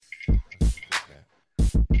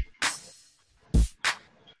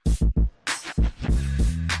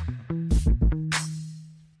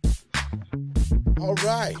All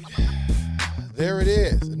right. There it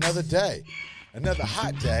is. Another day. Another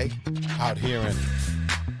hot day out here in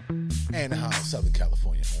Anaheim, Southern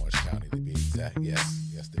California, Orange County to be exact.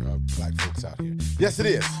 Yes, there are black folks out here. Yes, it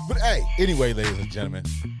is. But hey, anyway, ladies and gentlemen,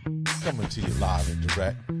 coming to you live and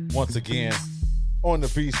direct once again on the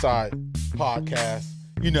B-Side Podcast.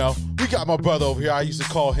 You know, we got my brother over here. I used to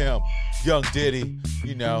call him Young Diddy.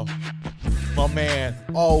 You know, my man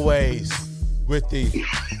always with the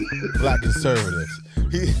black conservatives.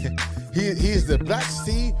 He's the black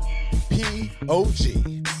CPOG,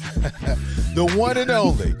 the one and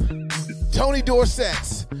only Tony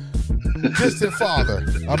Dorsett's distant father.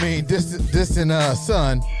 I mean, distant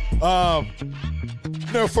son. No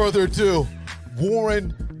further ado,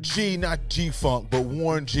 Warren G, not G-Funk, but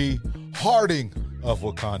Warren G Harding of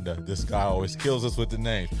Wakanda. This guy always kills us with the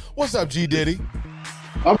names. What's up, G Diddy?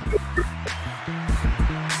 Thank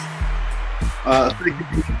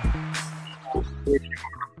you.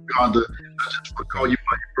 Wakanda. I just want to call you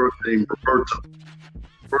by your birth name, Roberto.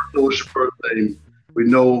 Roberto is your birth name. We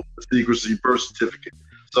know the secrecy birth certificate.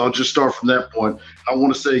 So I'll just start from that point. I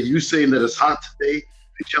want to say, you saying that it's hot today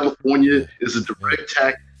in California is a direct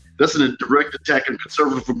attack. That's a direct attack on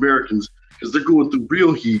conservative Americans because they're going through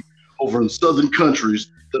real heat over in southern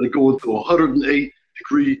countries that are going through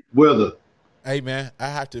 108-degree weather. Hey, man, I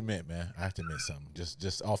have to admit something.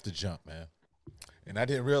 Just off the jump, man. And I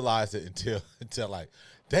didn't realize it until like,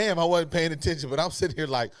 damn, I wasn't paying attention. But I'm sitting here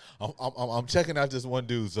like, I'm checking out this one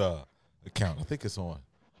dude's account. I think it's on,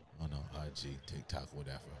 IG, TikTok,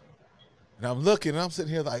 whatever. And I'm looking, and I'm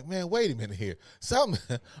sitting here like, man, wait a minute here.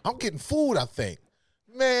 I'm getting fooled, I think.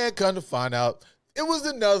 Man, come to find out, it was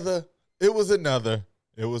another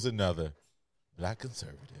black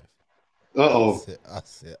conservative. Uh-oh. I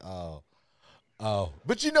said, oh.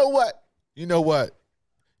 But you know what?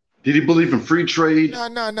 Did he believe in free trade? No.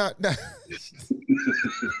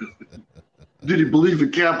 Did he believe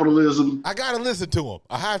in capitalism? I gotta listen to him.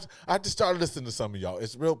 I have to start listening to some of y'all.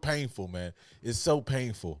 It's real painful, man. It's so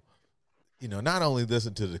painful. You know, not only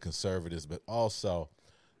listen to the conservatives, but also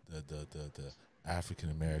the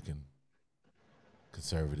African American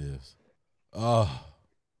conservatives. Well,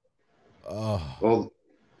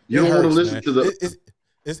 you don't want to listen man. to the.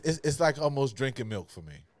 It's like almost drinking milk for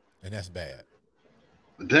me, and that's bad.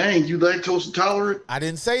 Dang, you lactose intolerant? I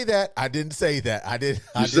didn't say that. I didn't.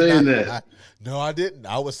 No, I didn't.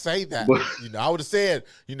 I would say that. I would have said,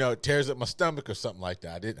 it tears up my stomach or something like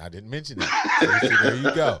that. I didn't mention that. So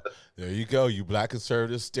there you go. You black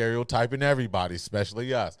conservatives stereotyping everybody,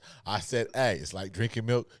 especially us. I said, hey, it's like drinking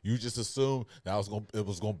milk. You just assumed that it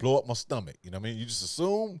was gonna blow up my stomach. You know what I mean? You just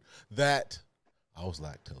assumed that I was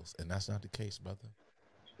lactose, and that's not the case, brother.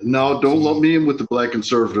 No, don't lump me in with the black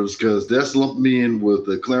conservatives because that's lumped me in with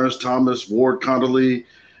Clarence Thomas, Ward Connerly,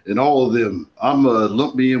 and all of them. I'm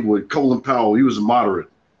lump me in with Colin Powell. He was a moderate.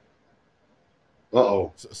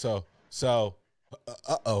 Uh-oh. So,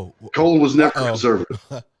 Colin was never conservative.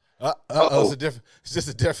 It's just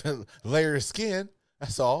a different layer of skin.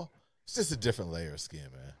 That's all. It's just a different layer of skin,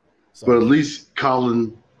 man. But at least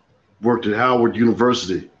Colin worked at Howard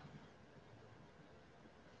University.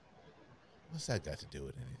 What's that got to do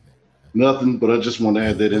with anything? Nothing, but I just want to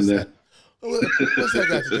add that in there. What's that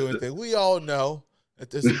got to do with anything? We all know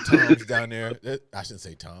that there's some Toms down there. I shouldn't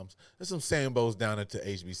say Toms. There's some Sambos down at the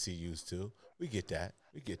HBCUs too. We get that.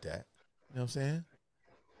 You know what I'm saying?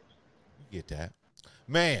 We get that.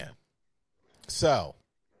 Man, so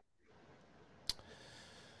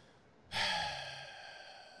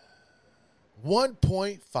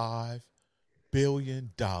 $1.5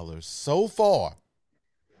 billion so far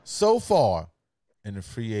in the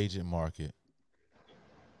free agent market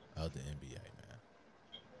of the NBA, man.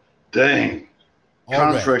 Dang.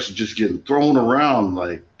 Contracts are just getting thrown around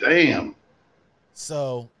like, damn.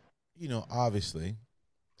 So, obviously,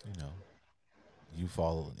 you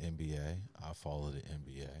follow the NBA. I follow the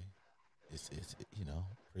NBA. It's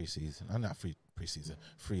preseason. I'm not preseason,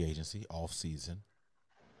 free agency, off season.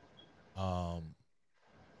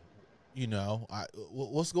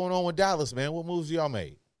 What's going on with Dallas, man? What moves y'all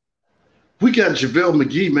made? We got JaVale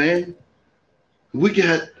McGee, man. We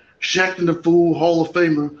got Shaqtin' the Fool Hall of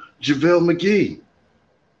Famer JaVale McGee.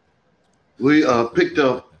 We picked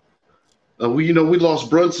up, we lost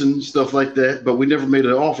Brunson, stuff like that, but we never made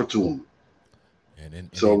an offer to him.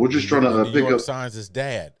 So we're just trying to pick up. Signs his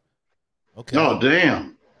dad. Okay. Oh,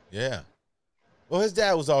 damn. Yeah. Well, his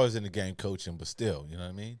dad was always in the game coaching, but still, you know what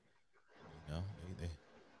I mean?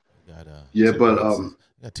 They got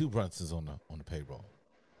two Brunsons on the payroll.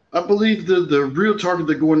 I believe the real target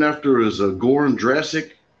they're going after is Goran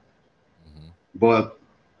Dragic, but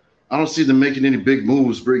I don't see them making any big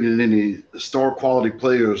moves, bringing in any star quality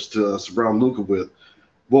players to surround Luka with.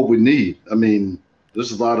 What we need. I mean,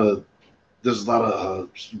 there's a lot of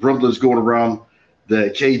rumblings going around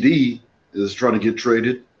that KD is trying to get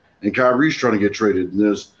traded and Kyrie's trying to get traded, and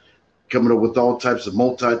there's coming up with all types of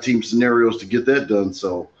multi-team scenarios to get that done.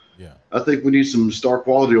 So Yeah. I think we need some star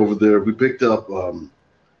quality over there. We picked up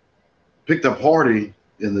Hardy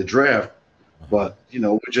in the draft, but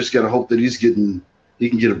we just got to hope that he can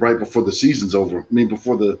get it right before the season's over. I mean,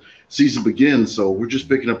 before the season begins. So we're just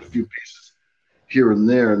picking up a few pieces here and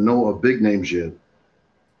there, no big names yet.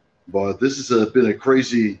 But this has been a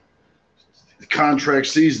crazy contract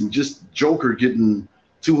season. Just Joker getting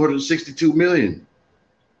 $262 million.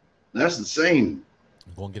 That's insane.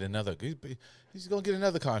 I'm gonna get another. He's gonna get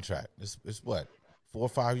another contract. It's what, 4 or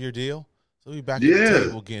 5 year deal. So he'll be back at the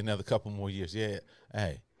table getting another couple more years. Yeah.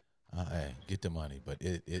 Hey, get the money, but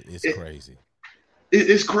it's crazy.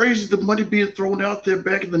 It's crazy the money being thrown out there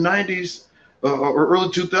back in the 90s or early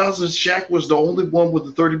 2000s. Shaq was the only one with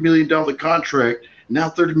a $30 million contract. Now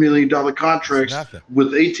 $30 million contracts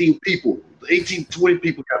with 18 people. 20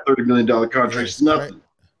 people got $30 million contracts. It's nothing.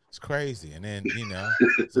 It's crazy. And then,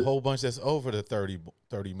 it's a whole bunch that's over the 30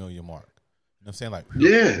 million mark. You know what I'm saying? Like,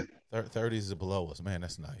 yeah. 30s is below us. Man,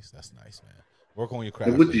 that's nice. That's nice, man. Work on your craft.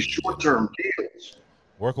 And with these short-term deals.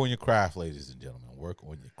 Work on your craft, ladies and gentlemen. Work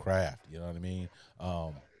on your craft. You know what I mean?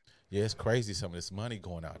 Yeah, it's crazy some of this money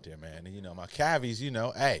going out there, man. And, my Cavies,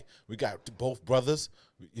 hey, we got both brothers,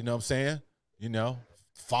 you know what I'm saying?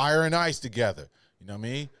 Fire and ice together. You know what I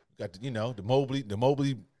mean? We got the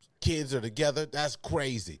Mobley kids are together. That's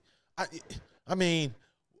crazy. I mean,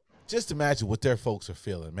 just imagine what their folks are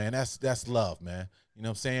feeling, man. That's love, man. You know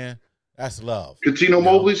what I'm saying? That's love. Cuttino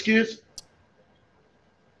Mobley's kids?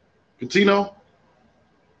 Cuttino?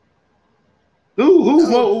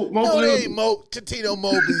 Who? No, they ain't Cuttino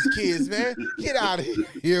Mobley's kids, man. Get out of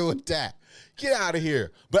here with that. Get out of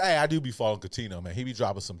here. But, hey, I do be following Cuttino, man. He be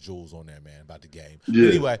dropping some jewels on there, man, about the game. Yeah.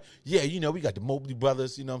 Anyway, yeah, we got the Mobley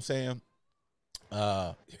brothers, you know what I'm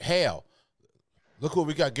saying? Hell, look what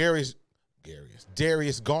we got, Darius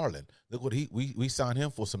Garland. Look what we signed him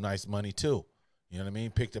for some nice money, too. You know what I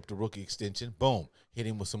mean? Picked up the rookie extension. Boom. Hit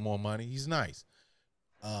him with some more money. He's nice.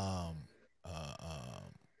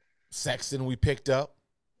 Sexton we picked up.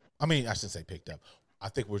 I mean, I shouldn't say picked up. I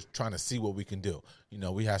think we're trying to see what we can do.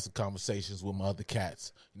 We had some conversations with my other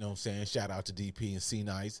cats. You know what I'm saying? Shout out to DP and C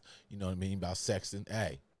Nice. You know what I mean? About Sexton.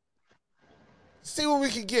 Hey, see what we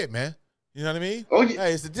can get, man. You know what I mean? Oh, yeah.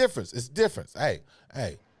 Hey, it's a difference. It's a difference. Hey,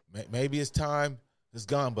 maybe his time is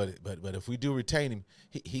gone, but if we do retain him,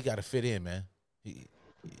 he got to fit in, man. He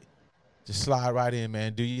just slide right in,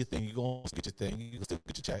 man. Do your thing. You gonna get your thing. You gonna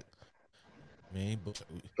get your check. I mean, but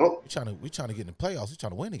we trying to get in the playoffs. We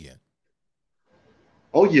trying to win again.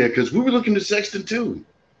 Oh yeah, because we were looking to Sexton too.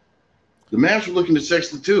 The Mavs were looking to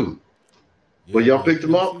Sexton too. Yeah, but y'all picked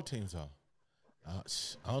him up. A few teams are.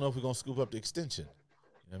 I don't know if we're gonna scoop up the extension.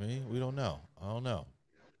 You know what I mean? We don't know. I don't know.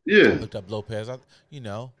 Yeah. I looked up Lopez.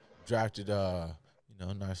 Drafted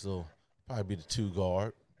nice little, probably be the 2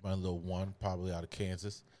 guard, run a little 1, probably out of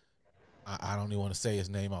Kansas. I don't even want to say his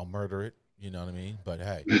name. I'll murder it. You know what I mean? But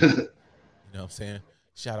hey, you know what I'm saying?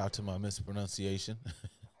 Shout out to my mispronunciation.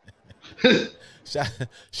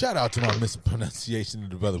 Shout out to my mispronunciation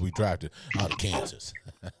of the brother we drafted out of Kansas.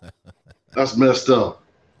 That's messed up.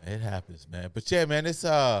 It happens, man. But yeah, man, it's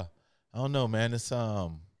I don't know, man. It's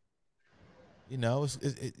obviously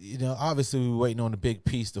we're waiting on the big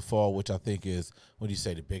piece to fall, which I think is, what do you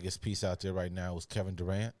say, the biggest piece out there right now is Kevin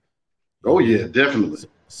Durant. Oh yeah, definitely.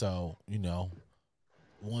 So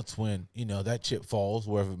once when that chip falls,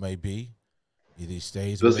 wherever it may be, either he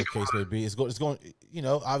stays, whatever the case may be, it's going.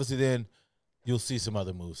 Obviously then you'll see some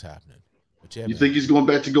other moves happening. But yeah, you think he's going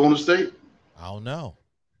back to Golden State? I don't know.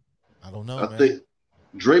 I think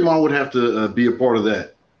Draymond would have to be a part of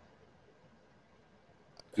that,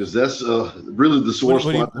 because that's really the source.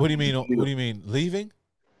 What do you mean? What do you mean leaving?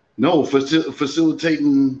 No,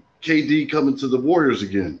 facilitating KD coming to the Warriors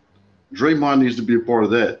again. Draymond needs to be a part of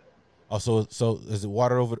that. Oh, so is it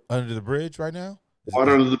water under the bridge right now?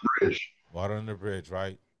 Water under the bridge. Water under the bridge,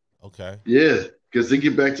 right? Okay. Yeah, because they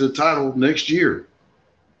get back to the title next year.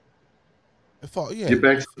 Get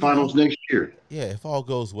back to the finals next year. Yeah, if all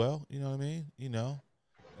goes well, you know what I mean? You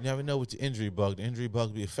never know with the injury bug. The injury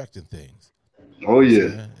bug be affecting things. Oh,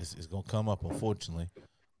 yeah. It's going to come up, unfortunately.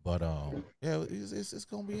 But, it's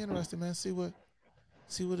going to be interesting, man. See what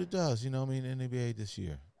it does, in the NBA this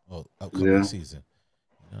year. Or upcoming season.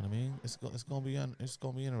 You know what I mean? It's going to be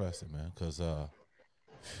interesting, man, because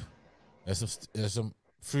there's some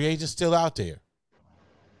free agents still out there.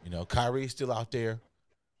 Kyrie's still out there.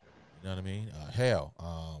 You know what I mean? Hell,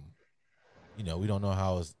 we don't know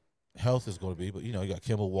how his health is going to be, but you got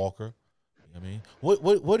Kemba Walker. You know what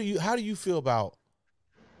I mean? How do you feel about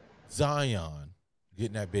Zion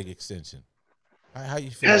getting that big extension? How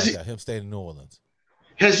you feel about that? Him staying in New Orleans.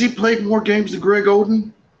 Has he played more games than Greg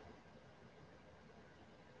Oden?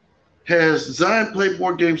 Has Zion played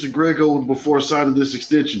more games than Greg Oden before signing this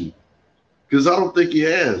extension? Because I don't think he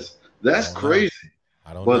has. That's crazy.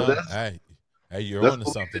 I don't know. Hey, you're on to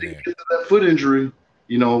something there. Get to that foot injury,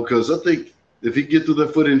 because I think if he get through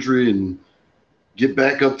that foot injury and get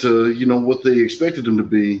back up to, what they expected him to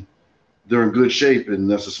be, they're in good shape, and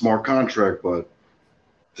that's a smart contract. But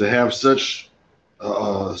to have such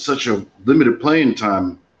a limited playing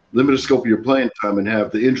time, limited scope of your playing time, and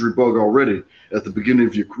have the injury bug already at the beginning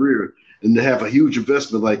of your career, and to have a huge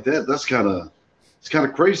investment like that, it's kind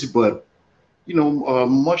of crazy. But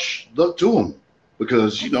much luck to him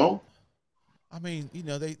because I mean,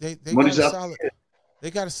 they money's got a out. solid. They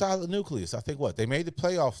got a solid nucleus. I think they made the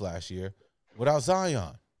playoffs last year without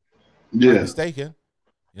Zion. Yeah, I'm not mistaken.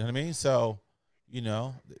 You know what I mean? So,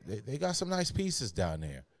 they got some nice pieces down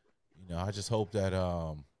there. I just hope that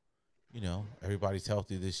everybody's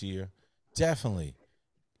healthy this year. Definitely.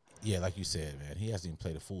 Yeah, like you said, man, he hasn't even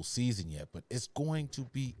played a full season yet, but it's going to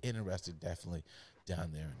be interesting definitely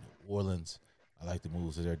down there in New Orleans. I like the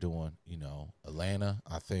moves that they're doing. Atlanta,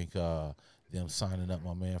 I think them signing up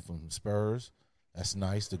my man from Spurs, that's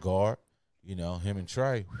nice, the guard. Him and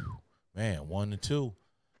Trey, man, 1 and 2,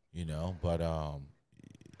 but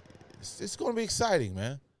it's going to be exciting,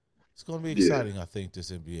 man. It's going to be exciting, I think,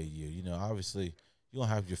 this NBA year. Obviously, you're going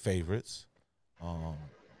to have your favorites.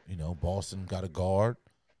 Boston got a guard.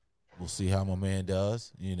 We'll see how my man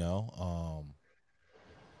does, Yeah,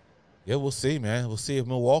 we'll see, man. We'll see if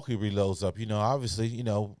Milwaukee reloads up. Obviously,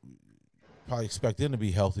 probably expect them to be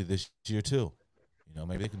healthy this year too.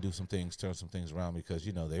 Maybe they can do some things, turn some things around because,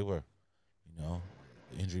 they were, the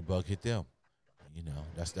injury bug hit them.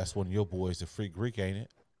 That's one of your boys, the Freak Greek, ain't it?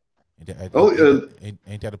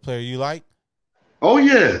 Ain't that a player you like? Oh,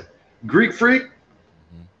 yeah. Greek Freak.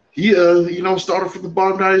 Mm-hmm. He, started from the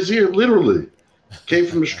bottom of his ear, literally. Came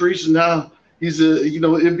from the streets, and now he's a,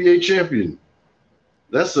 NBA champion.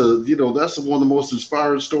 That's one of the most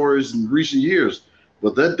inspiring stories in recent years.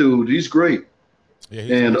 But that dude, he's great. Yeah,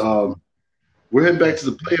 and we're heading back to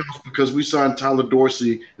the playoffs because we signed Tyler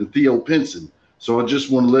Dorsey and Theo Pinson. So I just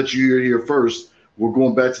want to let you hear here first. We're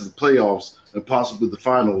going back to the playoffs and possibly the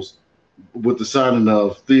finals with the signing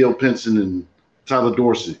of Theo Pinson and Tyler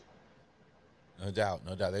Dorsey. No doubt.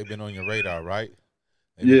 They've been on your radar, right?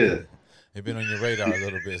 They've been on your radar a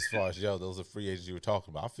little bit as far as, those are free agents you were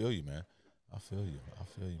talking about. I feel you, man. I feel you,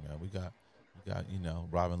 man. We got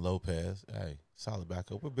Robin Lopez. Hey, solid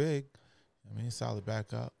backup. We're big. Solid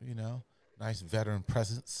backup, nice veteran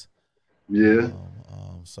presence. Yeah.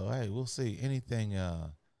 So, hey, we'll see. Anything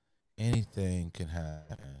can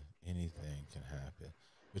happen. Anything can happen.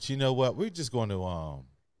 But you know what? We're just going to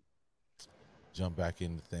jump back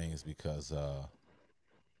into things because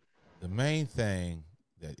the main thing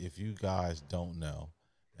that if you guys don't know,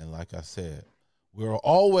 and like I said, we're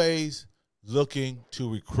always looking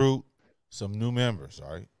to recruit some new members,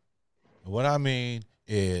 all right? And what I mean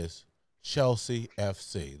is Chelsea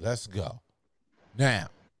FC. Let's go. Now,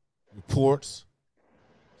 reports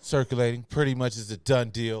circulating pretty much is a done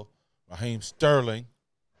deal. Raheem Sterling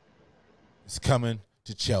is coming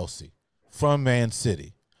to Chelsea from Man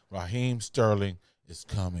City. Raheem Sterling is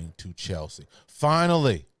coming to Chelsea.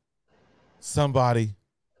 Finally, somebody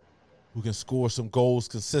who can score some goals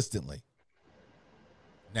consistently.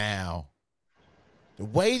 Now, the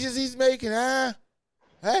wages he's making, hey,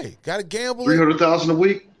 got to gamble it. $300,000 a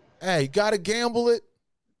week. Hey, got to gamble it.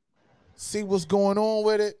 See what's going on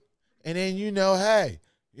with it. And then, hey,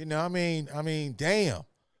 damn.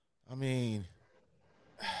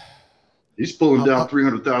 He's pulling down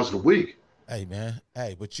 $300,000 a week. Hey, man.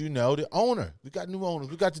 Hey, but the owner. We got new owners.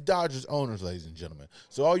 We got the Dodgers owners, ladies and gentlemen.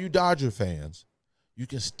 So all you Dodger fans, you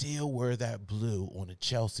can still wear that blue on the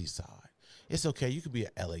Chelsea side. It's okay. You could be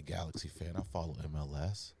an LA Galaxy fan. I follow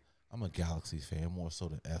MLS. I'm a Galaxy fan more so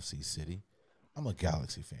than FC City. I'm a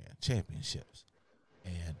Galaxy fan. Championships.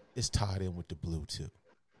 And it's tied in with the blue, too.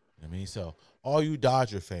 You know what I mean? So all you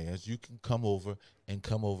Dodger fans, you can come over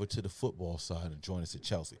to the football side and join us at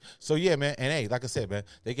Chelsea. So yeah, man. And hey, like I said, man,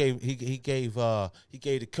 he gave the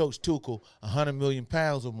coach Tuchel 100 million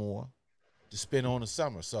pounds or more to spend on the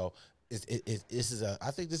summer. So I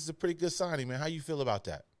think this is a pretty good signing, man. How you feel about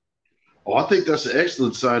that? Oh, I think that's an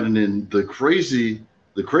excellent signing. And the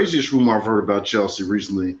craziest rumor I've heard about Chelsea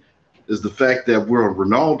recently is the fact that we're on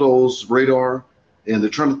Ronaldo's radar, and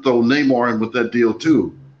they're trying to throw Neymar in with that deal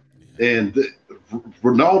too. And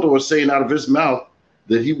Ronaldo is saying out of his mouth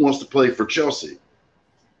that he wants to play for Chelsea.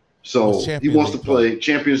 So he wants to play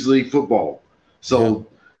Champions League football. So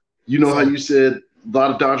you know how you said a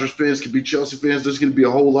lot of Dodgers fans can be Chelsea fans? There's going to be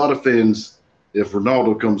a whole lot of fans if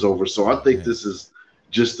Ronaldo comes over. So I think this is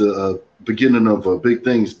just a beginning of big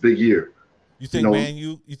things, big year. You think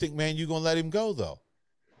you think Man U gonna let him go though?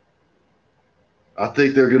 I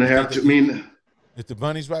think they're gonna have to. I mean, if the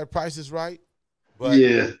money's right, price is right. But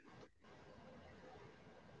yeah,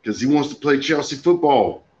 because he wants to play Chelsea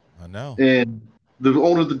football. I know. And the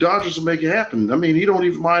owner of the Dodgers will make it happen. I mean, he don't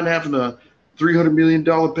even mind having a $300 million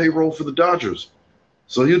payroll for the Dodgers.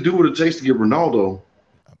 So he'll do what it takes to get Ronaldo.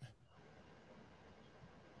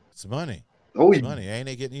 It's money. Oh, it's money. Ain't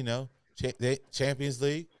they getting, Champions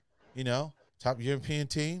League, top European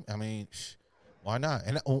team? I mean, why not?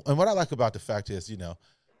 And what I like about the fact is,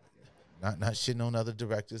 not shitting on other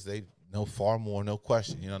directors. They know far more, no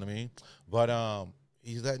question. You know what I mean? But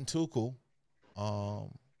he's letting Tuchel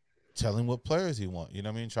tell him what players he wants. You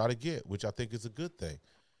know what I mean? Try to get, which I think is a good thing.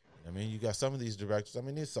 I mean, you got some of these directors. I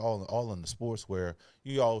mean, it's all in the sports where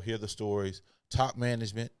you all hear the stories, top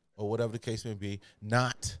management or whatever the case may be,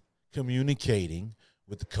 not communicating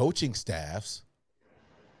with the coaching staffs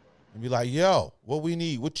and be like, yo, what we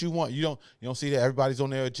need, what you want. You don't see that everybody's on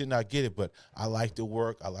their agenda. I get it, but I like the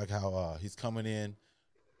work. I like how he's coming in,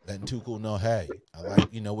 letting Tuchel know, hey, I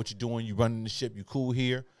like, what you're doing. You running the ship. You cool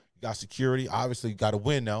here. You got security. Obviously, you got to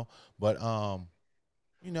win now. But,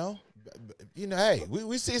 hey,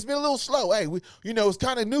 we see it's been a little slow. Hey, it's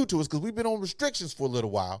kind of new to us because we've been on restrictions for a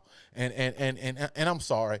little while. And I'm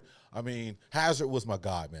sorry. I mean, Hazard was my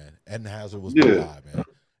guy, man. Eden Hazard was my guy, man.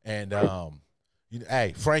 And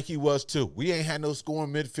hey, Frankie was too. We ain't had no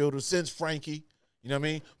scoring midfielder since Frankie. You know what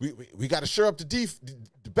I mean? We got to shore up the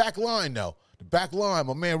back line though. The back line,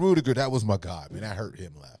 my man Rudiger, that was my guy, man. That hurt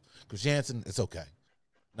him left. Because Jansen, it's okay.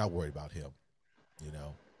 Not worried about him.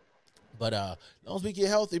 But as long as we get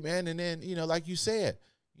healthy, man, and then, like you said,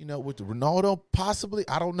 with the Ronaldo, possibly,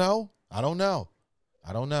 I don't know.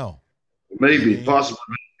 Maybe,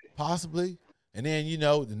 possibly. And then,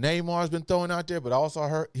 the Neymar's been thrown out there, but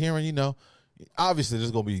also hearing, obviously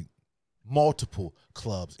there's going to be multiple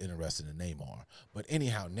clubs interested in Neymar. But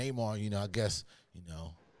anyhow, Neymar, I guess,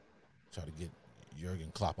 try to get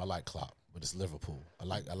Jurgen Klopp. I like Klopp, but it's Liverpool. I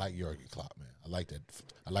like Jurgen Klopp, man. I like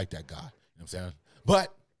that guy. You know what I'm saying?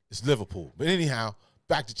 But it's Liverpool. But anyhow,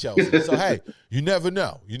 back to Chelsea. So, hey, you never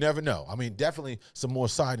know. I mean, definitely some more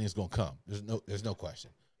signings going to come. There's no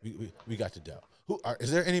question. We got to do.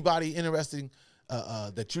 Is there anybody interesting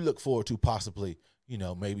that you look forward to possibly,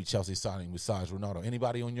 maybe Chelsea signing besides Ronaldo?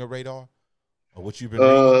 Anybody on your radar or what you've been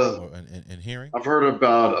reading and hearing? I've heard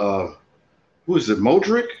about, who is it,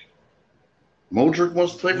 Modric? Modric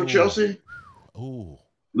wants to play for Chelsea? Ooh.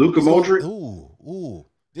 Luka Modric? Ooh.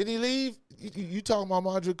 Did he leave? You talking about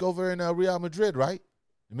Modric over in Real Madrid, right?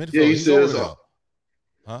 Yeah, he says,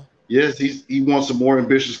 huh? Yes, he wants a more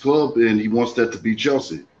ambitious club, and he wants that to be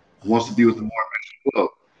Chelsea. He wants to be with a more ambitious club.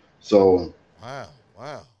 So, wow.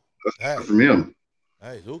 That's good from him.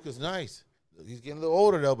 Hey, Luka's nice. He's getting a little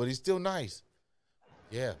older, though, but he's still nice.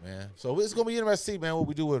 Yeah, man. So it's going to be interesting to see, man, what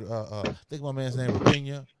we do with, I think my man's name is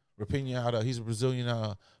Rapinha out he's a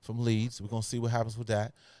Brazilian from Leeds. We're going to see what happens with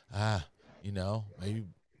that.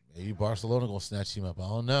 Maybe Barcelona going to snatch him up. I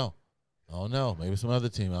don't know. Maybe some other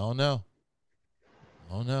team. I don't know.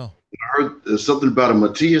 I heard something about a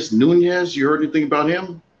Matias Nunez. You heard anything about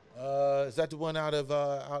him? Is that the one out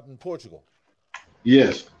in Portugal?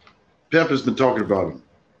 Yes. Pep has been talking about him.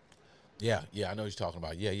 Yeah, I know what you're talking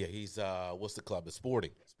about. Yeah. He's what's the club? It's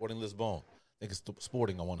Sporting Lisbon. I think it's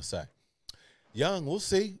Sporting, I want to say. Young, we'll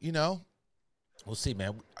see, We'll see,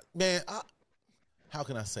 man. Man, how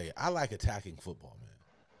can I say it? I like attacking football,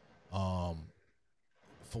 man.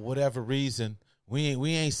 For whatever reason, we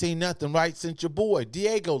ain't seen nothing right since your boy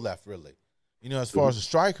Diego left, really. As far as a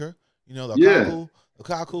striker, Lukaku.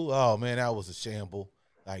 Oh man, that was a shamble.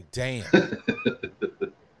 Like, damn,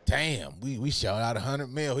 we shelled out $100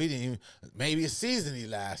 million. He didn't even, maybe a season he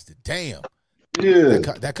lasted. Damn, yeah,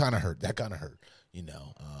 that kind of hurt.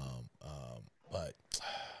 But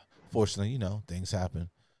fortunately, things happen.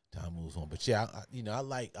 Time moves on. But yeah, I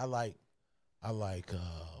like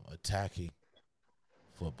attacking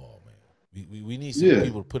football, man. We need some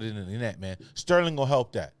people to put it in the net, man. Sterling will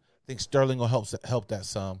help that. I think Sterling will help that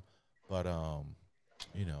some. But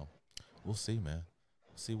we'll see, man.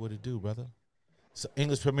 We'll see what it do, brother. So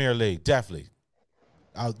English Premier League, definitely.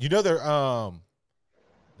 They're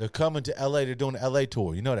coming to LA. They're doing the LA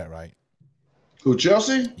tour. You know that, right? Who,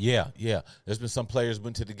 Chelsea? Yeah. There's been some players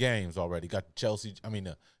been to the games already. Got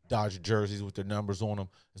the Dodger jerseys with their numbers on them.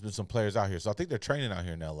 There's been some players out here. So I think they're training out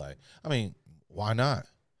here in L.A. I mean, why not?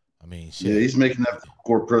 I mean, shit. Yeah, he's making that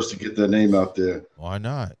court press to get that name out there. Why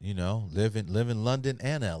not? Live in London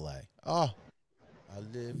and L.A. Oh, I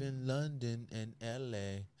live in London and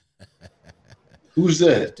L.A. Who's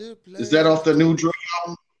that? Is that off the new Drake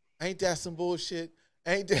album? Ain't that some bullshit?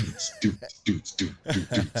 Ain't that?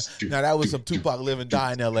 Now, that was some Tupac Live and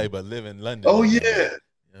Die in L.A., but live in London. Oh, yeah. You know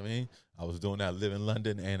what I mean? I was doing that, live in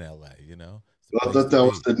London and L.A., I thought that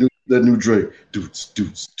was the new Drake.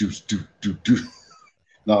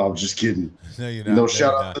 No, I'm just kidding. No, you're not. No,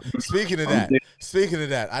 shout out. Speaking of that, I did. Speaking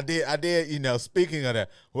of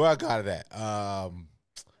that, where I got it at?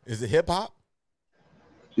 Is it hip hop?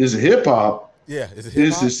 Is it hip hop? Yeah, is it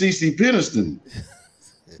hip hop? It's CC Peniston.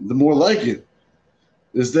 The more like it.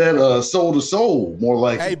 Is that Soul to Soul? More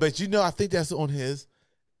like Hey, it. but I think that's on his.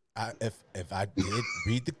 If I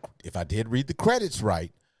did read the credits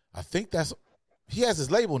right, I think he has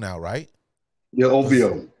his label now, right? Yeah,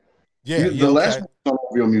 OVO. Yeah, the last one was on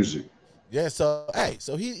OVO Music. Yeah, so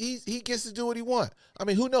he gets to do what he wants. I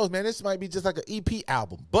mean, who knows, man? This might be just like an EP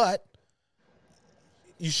album, but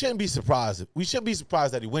you shouldn't be surprised. We shouldn't be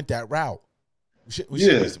surprised that he went that route. We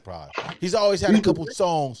shouldn't be surprised. He's always had a couple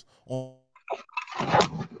songs on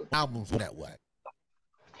albums that way.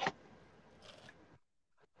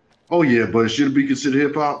 Oh yeah, but should it be considered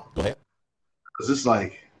hip hop? Go ahead. Because it's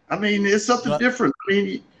like, I mean, it's something different. I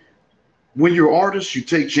mean, when you're artists, you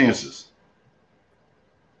take chances.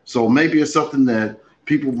 So maybe it's something that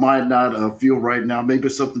people might not feel right now. Maybe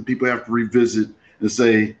it's something people have to revisit and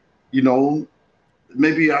say,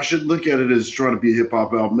 maybe I shouldn't look at it as trying to be a hip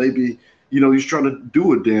hop album. Maybe, he's trying to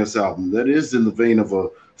do a dance album that is in the vein of a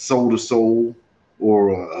Soul to Soul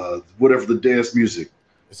or whatever the dance music.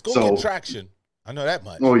 It's going to get traction. I know that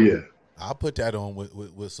much. Oh, yeah. I'll put that on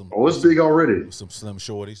with some. Oh, it's big already. With some Slim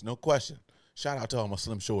Shorties, no question. Shout out to all my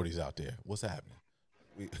Slim Shorties out there. What's happening?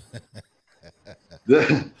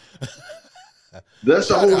 That's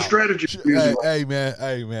the whole strategy. Hey,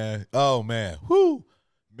 man. Oh, man. Whoo.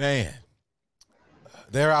 Man.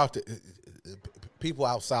 They're out there. People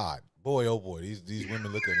outside. Boy, oh, boy. These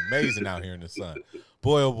women looking amazing out here in the sun.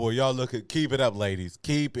 Boy, oh, boy. Y'all keep it up, ladies.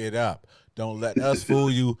 Keep it up. Don't let us fool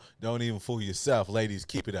you. Don't even fool yourself. Ladies,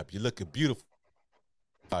 keep it up. You're looking beautiful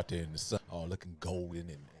out there in the sun. Oh, looking golden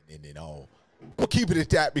and all. We'll keep it at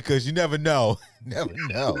that because you never know. Never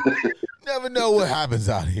know what happens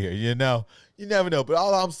out here, You never know. But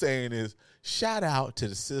all I'm saying is shout out to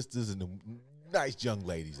the sisters and the nice young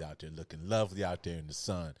ladies out there looking lovely out there in the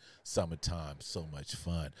sun. Summertime, so much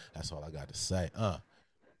fun. That's all I got to say.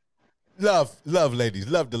 Love ladies.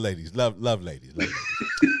 Love the ladies. Love ladies.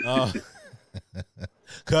 Love ladies.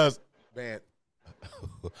 Cause man,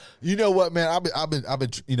 you know what, man? I've been. I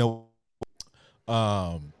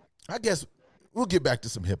guess we'll get back to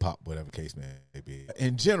some hip hop, whatever the case may be.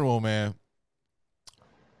 In general, man,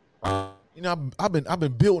 I've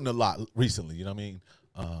been building a lot recently. You know what I mean?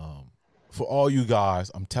 For all you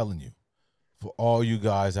guys, I'm telling you, for all you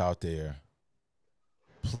guys out there,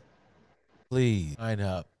 please sign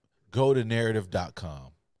up. Go to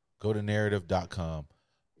narrative.com. Go to narrative.com.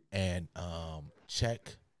 And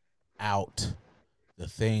check out the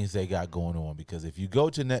things they got going on. Because if you go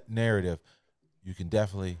to Narrative, you can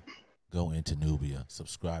definitely go into Nubia,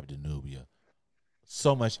 subscribe to Nubia.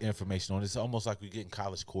 So much information on it. It's almost like we're getting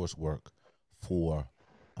college coursework for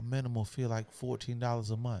a minimal fee, like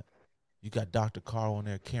 $14 a month. You got Dr. Carr on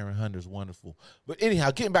there. Karen Hunter's wonderful. But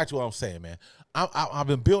anyhow, getting back to what I'm saying, man. I've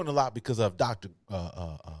been building a lot because of Dr.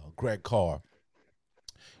 Greg Carr.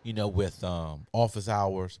 With office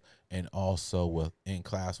hours and also with in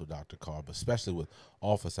class with Dr. Carr, but especially with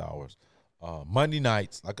office hours. Monday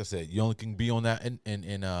nights, like I said, you only can be on that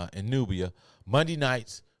in Nubia. Monday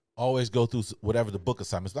nights, always go through whatever the book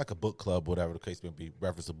assignment. It's like a book club, whatever the case may be.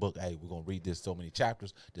 Reference a book. Hey, we're going to read this so many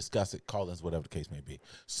chapters, discuss it, call-ins, whatever the case may be.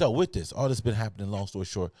 So with this, all this has been happening, long story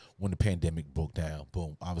short, when the pandemic broke down,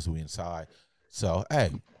 boom, obviously we inside. So, hey,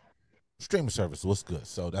 streaming service, what's good?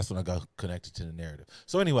 So that's when I got connected to the Narrative.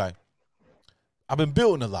 So anyway, I've been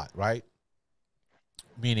building a lot, right?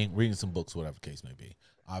 Meaning reading some books, whatever the case may be.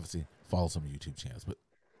 Obviously, follow some YouTube channels. But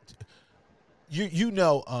you've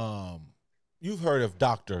heard of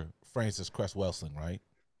Dr. Francis Cress Welsing, right?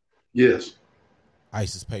 Yes.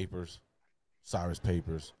 ISIS Papers, Cyrus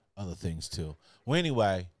Papers, other things too. Well,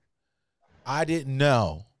 anyway, I didn't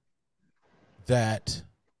know that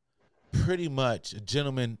pretty much a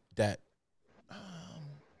gentleman that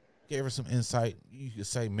gave her some insight, you could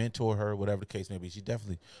say mentor her, whatever the case may be. She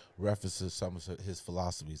definitely references some of his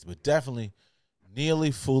philosophies, but definitely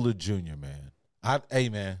Neely Fuller Jr., man. Hey,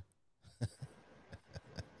 man.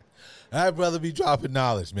 That brother be dropping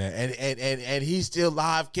knowledge, man. And he's still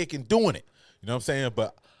live kicking, doing it. You know what I'm saying?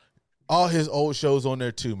 But all his old shows on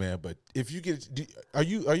there too, man. But if you are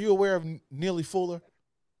you aware of Neely Fuller?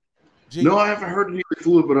 G? No, I haven't heard of Neely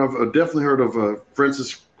Fuller, but I've definitely heard of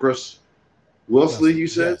Francis Cress Wellesley, you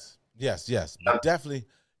said? Yes. But definitely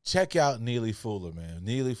check out Neely Fuller, man.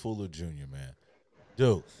 Neely Fuller Jr., man.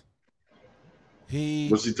 Dude.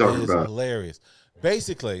 What's he talking about? Hilarious.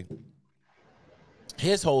 Basically,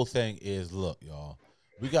 his whole thing is, look, y'all,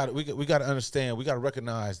 we got to understand, we got to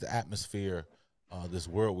recognize the atmosphere this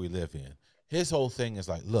world we live in. His whole thing is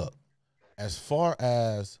like, look, as far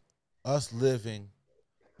as us living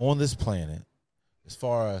on this planet, as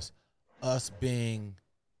far as us being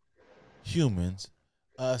humans,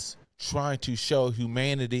 us trying to show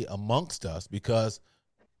humanity amongst us because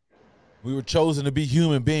we were chosen to be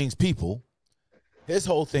human beings, people, his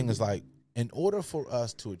whole thing is like, in order for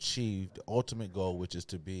us to achieve the ultimate goal, which is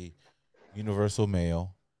to be universal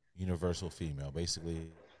male, universal female, basically,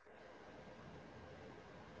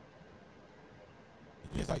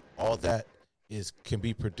 it's like all that can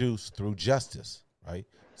be produced through justice, right?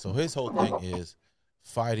 So his whole thing is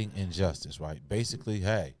fighting injustice, right? Basically,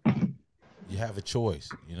 hey, you have a choice,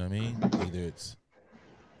 you know what I mean? Either it's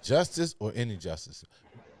justice or injustice,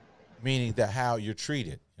 meaning that how you're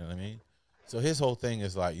treated, you know what I mean? So his whole thing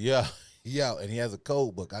is like, yeah, and he has a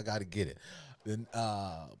code book. I got to get it. Then,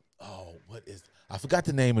 I forgot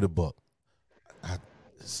the name of the book. I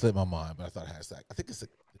slipped my mind, but I thought it had I think it's a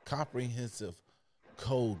comprehensive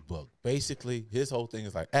code book. Basically, his whole thing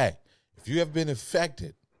is like, hey, if you have been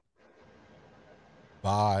affected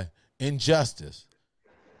by injustice,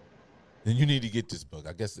 then you need to get this book.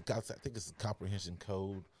 I think it's a comprehension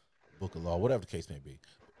code book of law, whatever the case may be.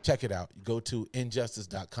 Check it out. You go to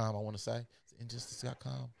injustice.com, I want to say.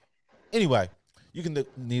 Injustice.com. Anyway, you can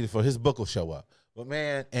need it for his book will show up. But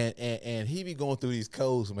man, and he be going through these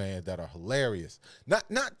codes, man, that are hilarious. Not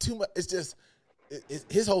too much. It's just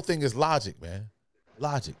his whole thing is logic, man.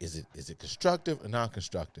 Logic. Is it constructive or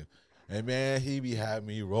non-constructive? And man, he be having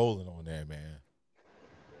me rolling on there, man.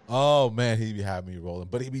 Oh man, he be having me rolling.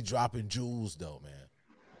 But he be dropping jewels though, man.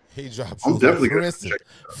 He drops jewels. I'm definitely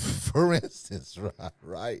for instance,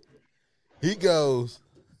 right? He goes.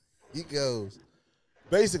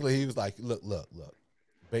 Basically, he was like, look.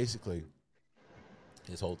 Basically,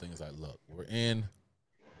 his whole thing is like, look, we're in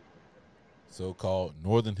so-called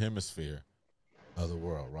northern hemisphere of the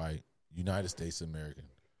world, right? United States of America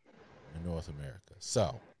and North America.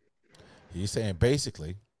 So he's saying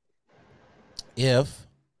basically, if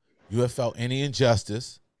you have felt any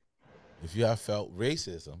injustice, if you have felt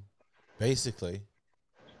racism, basically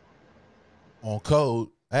on code,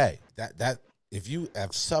 hey, that if you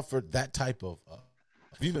have suffered that type of,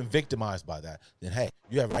 if you've been victimized by that, then hey,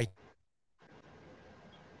 you have a right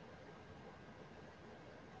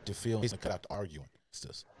to feel and cut out the arguing,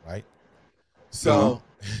 right? So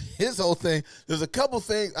his whole thing, there's a couple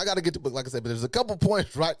things, I got to get the book, like I said, but there's a couple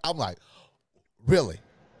points, right? I'm like, really?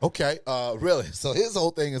 Okay, really? So his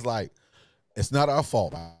whole thing is like, it's not our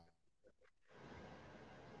fault.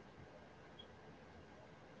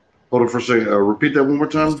 Hold on for a second. Repeat that one more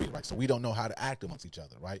time. Right. So we don't know how to act amongst each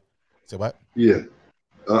other, right? Say what? Yeah.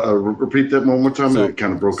 Repeat that one more time. It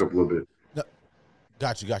kind of broke up a little bit. No,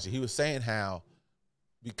 got you. He was saying how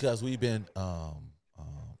because we've been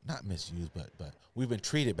not misused, but we've been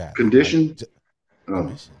treated bad. Conditioned?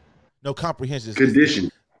 No, comprehension.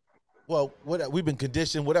 Conditioned. Well, we've been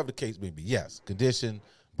conditioned, whatever the case may be. Yes, conditioned,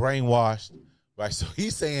 brainwashed, right? So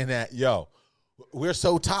he's saying that, yo, we're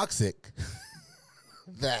so toxic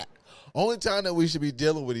that only time that we should be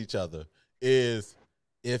dealing with each other is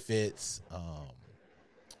if it's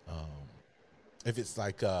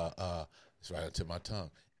like it's right up my tongue.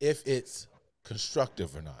 If it's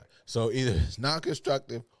constructive or not. So either it's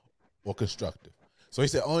non-constructive or constructive. So he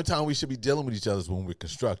said only time we should be dealing with each other is when we're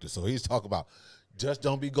constructive. So he's talking about just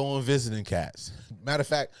don't be going visiting cats. Matter of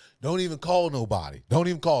fact, don't even call nobody. Don't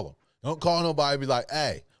even call them. Don't call nobody and be like,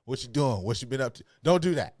 hey, what you doing? What you been up to? Don't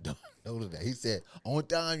do that. Don't do that. He said only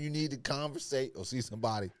time you need to conversate or see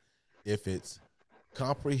somebody if it's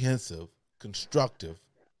comprehensive, constructive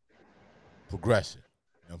progression.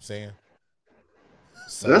 You know what I'm saying?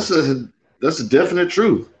 So, that's a definite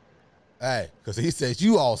truth. Hey, because he says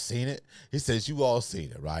you all seen it. He says you all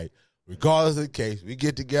seen it, right? Regardless of the case, we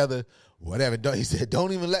get together, whatever. He said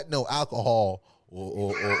don't even let no alcohol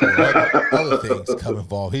or other things come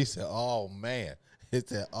involved. He said, oh man. He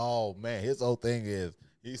said, oh man. His whole thing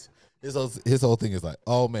is his whole thing is like,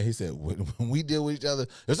 oh man, he said when we deal with each other,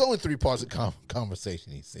 there's only 3 parts of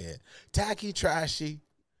conversation. He said tacky, trashy,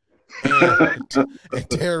 and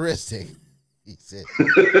terroristic. He said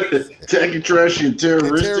tacky, trashy, and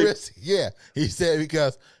terroristic. Yeah, he said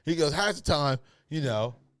because he goes half the time,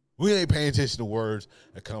 we ain't paying attention to words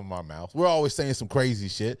that come from our mouth. We're always saying some crazy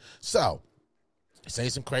shit. So say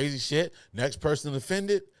some crazy shit. Next person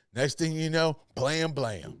offended. Next thing you know, blam.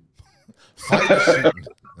 Fighting, shooting.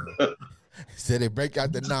 He said they break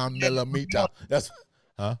out the 9mm. That's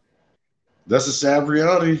a sad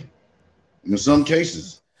reality in some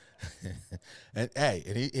cases. And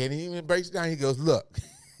he even breaks it down. He goes, look,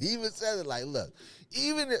 he even says it like, look,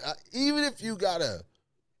 even if you gotta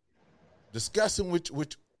discussing which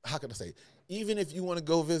how can I say, even if you want to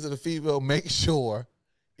go visit a female, make sure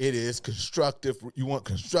it is constructive. You want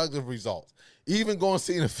constructive results. Even going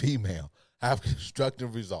seeing a female, have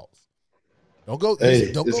constructive results. Don't go to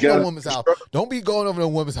a woman's house. Don't be going over to a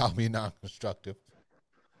woman's house being non-constructive.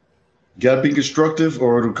 Gotta be constructive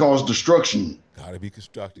or it'll cause destruction. Gotta be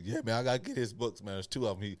constructive. Yeah, man, I gotta get his books, man. There's 2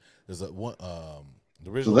 of them. There's one the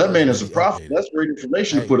original. So that man is a prophet. That's great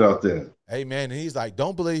information to put out there. Hey man, and he's like,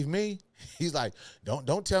 don't believe me. He's like,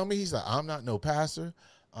 don't tell me. He's like, I'm not no pastor.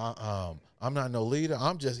 I'm not no leader.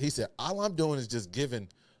 He said, all I'm doing is just trying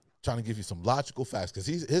to give you some logical facts. Because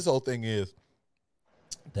his whole thing is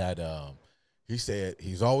that he said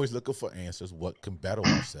he's always looking for answers, what can better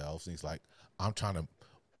ourselves. And he's like,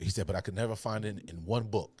 he said, but I could never find it in one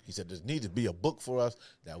book. He said, there needs to be a book for us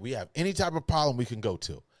that we have any type of problem we can go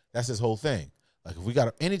to. That's his whole thing. Like if we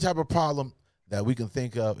got any type of problem that we can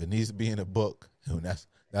think of, it needs to be in a book. And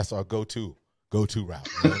that's our go-to route. You know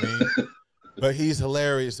what I mean? But he's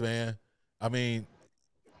hilarious, man. I mean,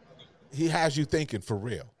 he has you thinking for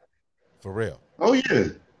real. For real. Oh, yeah. You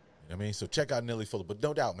know what I mean? So check out Neely Fuller. But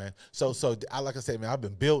no doubt, man. So like I said, man, I've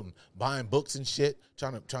been buying books and shit,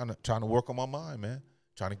 trying to work on my mind, man.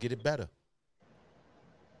 Trying to get it better.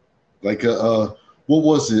 Like, what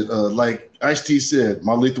was it? Like Ice-T said,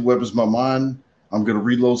 my lethal weapon's my mind. I'm going to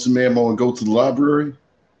reload some ammo and go to the library.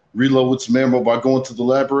 Reload with some ammo by going to the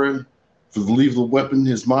library. For the lethal weapon,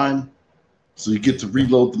 his mind. So you get to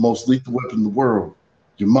reload the most lethal weapon in the world,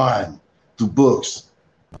 your mind, through books.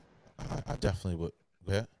 I definitely would.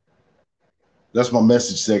 Yeah. That's my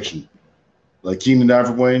message section. Like Keenan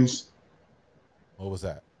Ivory Wayans. What was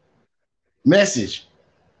that? Message.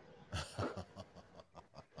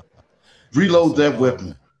 Reload that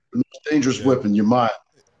weapon. The most dangerous weapon, your mind.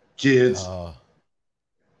 Kids.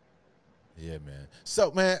 Yeah, man.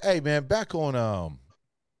 So, man, hey, man, back on, a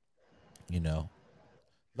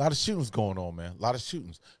lot of shootings going on, man. A lot of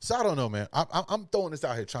shootings. So I don't know, man. I'm throwing this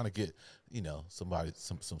out here trying to get, somebody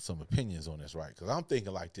some opinions on this, right? Because I'm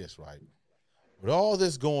thinking like this, right? With all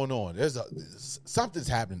this going on, something's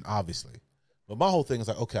happening, obviously. But my whole thing is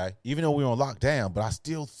like, okay, even though we're on lockdown, but I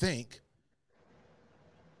still think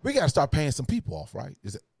we got to start paying some people off, right?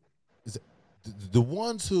 Is it the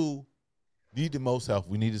ones who need the most help?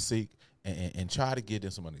 We need to seek and try to get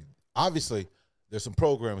them some money. Obviously, there's some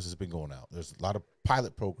programs that's been going out. There's a lot of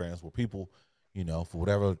pilot programs where people, for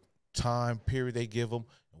whatever time period they give them,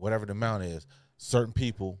 whatever the amount is, certain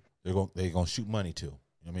people they're going to shoot money to. You know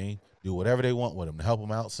what I mean? Do whatever they want with them to help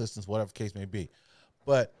them out, assistance, whatever the case may be.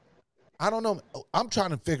 But I don't know. I'm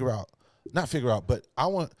trying to but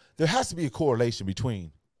there has to be a correlation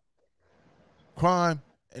between crime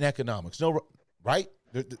and economics. No, right?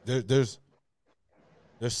 There's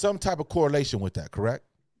some type of correlation with that, correct?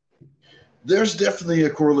 There's definitely a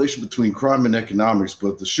correlation between crime and economics,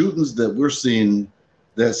 but the shootings that we're seeing,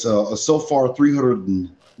 that's so far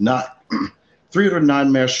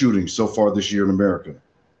 309 mass shootings so far this year in America.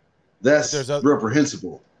 That's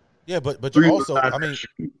reprehensible. Yeah, but you're also, I mean,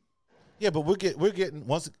 yeah, but we're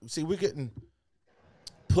getting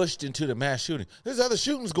pushed into the mass shooting. There's other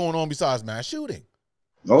shootings going on besides mass shooting.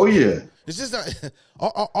 Oh yeah, it's just not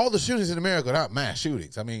all the shootings in America are not mass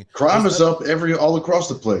shootings. I mean, crime is up all across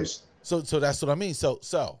the place. So that's what I mean. So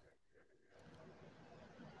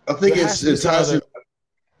I think it ties in.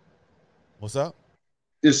 What's up?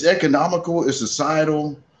 It's economical. It's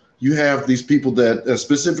societal. You have these people that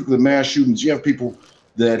specifically mass shootings. You have people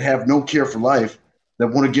that have no care for life that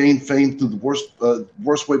want to gain fame through the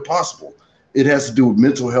worst way possible. It has to do with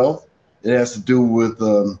mental health. It has to do with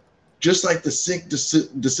just like the sick,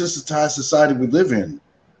 desensitized society we live in,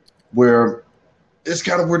 where it's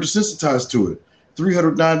kind of we're desensitized to it.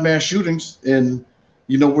 309 mass shootings, and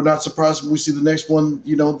we're not surprised when we see the next one,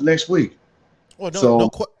 the next week. Well,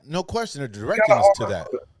 no question. They're directing us to that.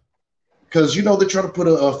 Because they're trying to put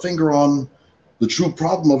a finger on the true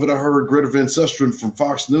problem of it. I heard Greta Van Susteren from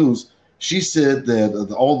Fox News. She said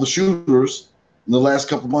that all the shooters in the last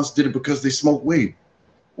couple of months did it because they smoke weed,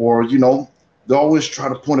 or they always try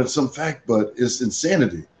to point at some fact, but it's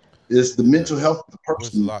insanity. It's the mental health of the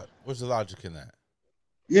person. Where's the logic in that?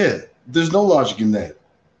 Yeah, there's no logic in that.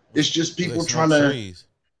 It's just people trying to. Trees.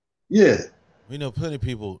 Yeah. We know plenty of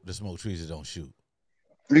people that smoke trees that don't shoot.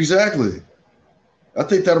 Exactly. I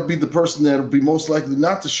think that'll be the person that'll be most likely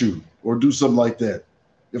not to shoot or do something like that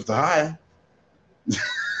if they're high.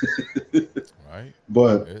 Right.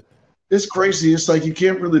 But it's crazy. It's like you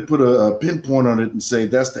can't really put a pinpoint on it and say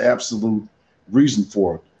that's the absolute reason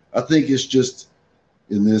for it. I think it's just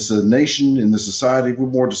in this nation, in this society, we're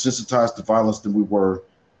more desensitized to violence than we were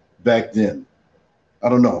back then. I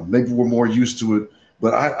don't know. Maybe we're more used to it,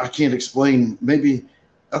 but I can't explain. Maybe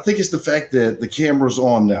I think it's the fact that the camera's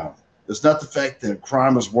on now. It's not the fact that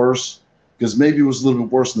crime is worse, because maybe it was a little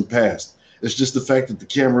bit worse in the past. It's just the fact that the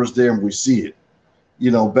camera is there and we see it.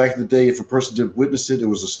 Back in the day, if a person did witness it, it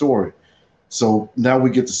was a story. So now we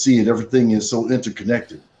get to see it. Everything is so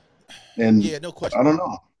interconnected. And yeah, no question. I don't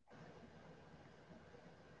know.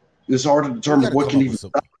 It's hard to determine what can even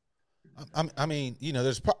stop. I mean,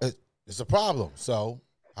 it's a problem. So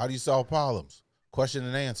how do you solve problems? Question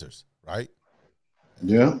and answers, right?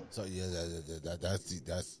 Yeah. So yeah,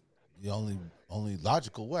 that's the only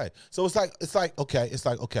logical way. So it's like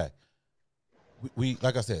okay. We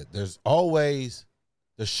like I said,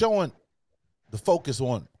 they're showing the focus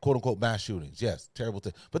on quote unquote mass shootings. Yes, terrible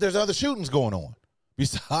thing. But there's other shootings going on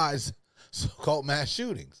besides so-called mass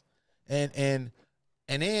shootings. And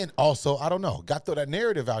then also, I don't know, got to throw that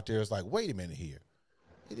narrative out there. It's like, wait a minute here.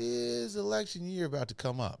 It is election year about to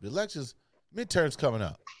come up. The midterms coming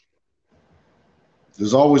up.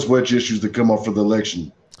 There's always wedge issues that come up for the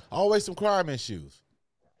election. Always some crime issues.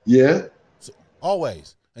 Yeah. So,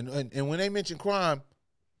 always. And when they mention crime,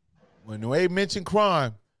 we're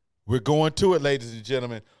going to it, ladies and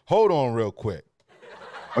gentlemen. Hold on real quick.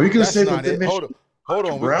 Are you going to say that they mentioned? Hold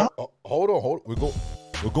on. Hold on.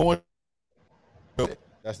 We're going.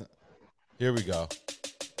 That's not. Here we go.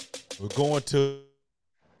 We're going to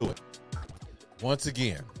it. Once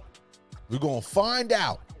again, we're going to find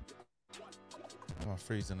out. Am I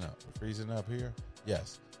freezing up? We're freezing up here?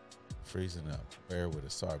 Yes. Freezing up. Bear with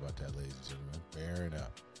us. Sorry about that, ladies and gentlemen. Bearing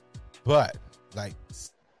up. But, like,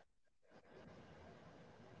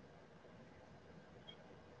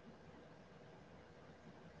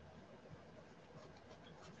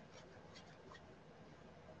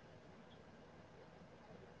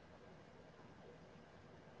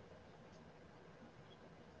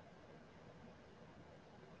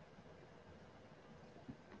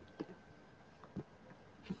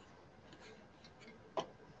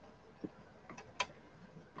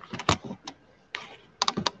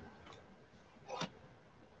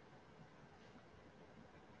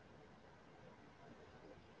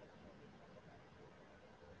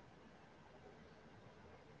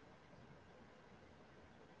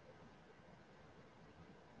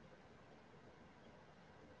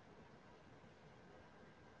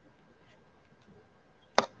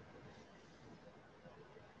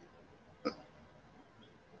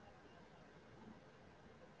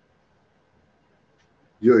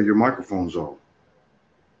 your microphone's off.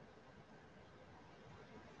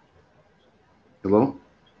 Hello?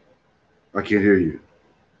 I can't hear you.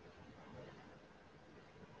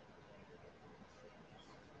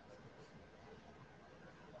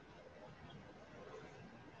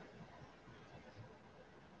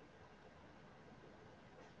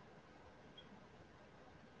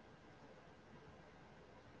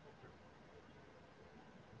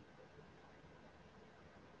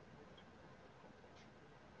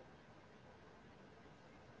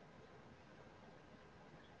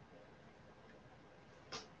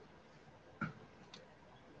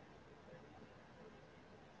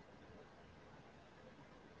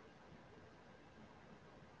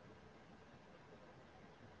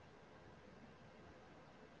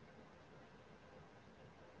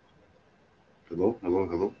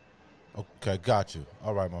 Hello. okay, got you.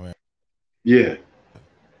 All right, my man. Yeah.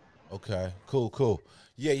 Okay, cool.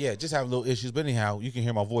 Yeah, just having little issues. But anyhow, you can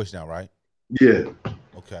hear my voice now, right? Yeah.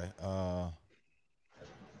 Okay. I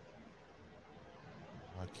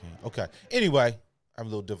can't. Okay. Anyway, I have a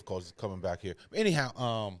little difficulties coming back here. But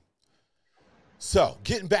anyhow, so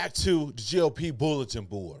getting back to the GOP bulletin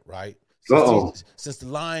board, right? Since the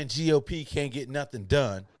lying GOP can't get nothing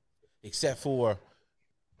done except for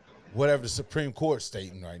whatever the Supreme Court's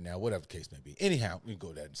stating right now, whatever the case may be. Anyhow, we can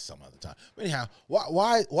go there some other time. But anyhow,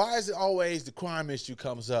 why is it always the crime issue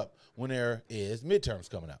comes up when there is midterms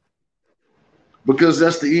coming up? Because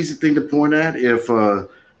that's the easy thing to point at. If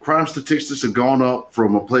crime statistics have gone up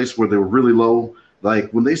from a place where they were really low.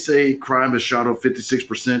 Like when they say crime has shot up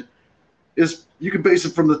 56%, is you can base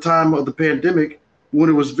it from the time of the pandemic when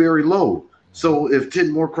it was very low. So if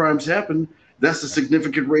 10 more crimes happen, that's a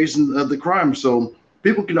significant raise in the crime. So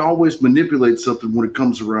people can always manipulate something when it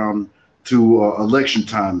comes around to election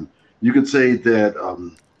time. You can say that,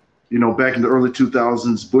 back in the early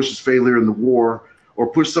 2000s, Bush's failure in the war, or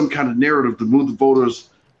push some kind of narrative to move the voters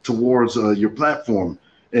towards your platform.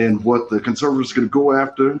 And what the conservatives are going to go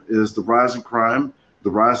after is the rise in crime, the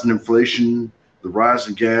rise in inflation, the rise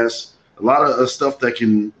in gas, a lot of stuff that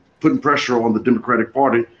can put pressure on the Democratic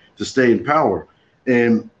Party to stay in power.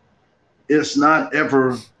 And it's not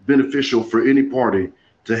ever beneficial for any party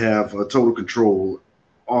to have total control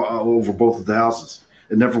over both of the houses.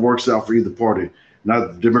 It never works out for either party,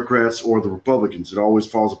 not the Democrats or the Republicans. It always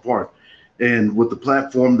falls apart. And with the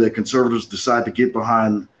platform that conservatives decide to get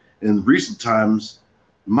behind in recent times,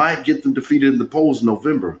 might get them defeated in the polls in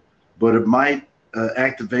November, but it might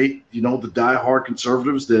activate, the diehard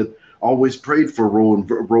conservatives that always prayed for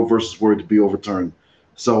Roe versus Wade to be overturned.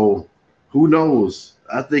 So who knows?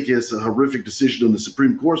 I think it's a horrific decision on the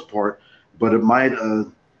Supreme Court's part, but it might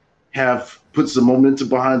have put some momentum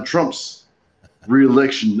behind Trump's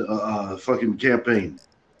re-election fucking campaign.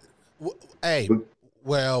 Hey,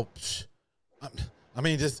 well,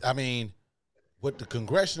 what the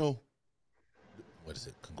congressional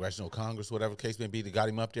Congress, whatever case may be, that got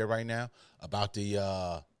him up there right now about the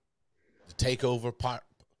takeover part,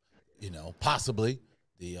 possibly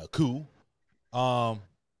the coup.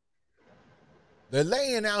 They're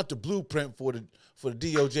laying out the blueprint for the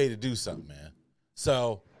DOJ to do something, man.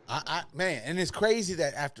 So and it's crazy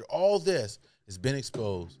that after all this has been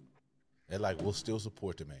exposed, they're like, we'll still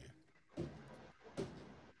support the man.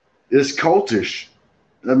 It's cultish.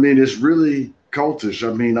 It's really cultish.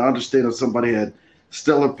 I understand if somebody had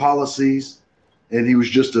stellar policies and he was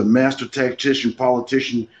just a master tactician,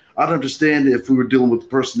 politician. I'd understand if we were dealing with a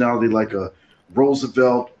personality like a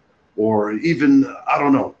Roosevelt or even,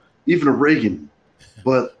 even a Reagan.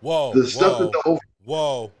 But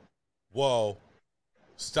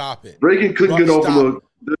stop it. Reagan couldn't get overlooked.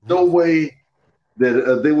 There's no way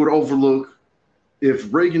that they would overlook.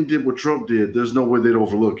 If Reagan did what Trump did, there's no way they'd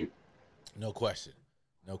overlook it. No question.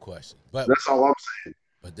 But that's all I'm saying.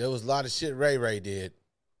 But there was a lot of shit Ray did.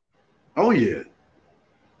 Oh, yeah.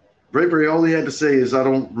 Ray, all he had to say is, I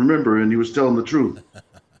don't remember, and he was telling the truth.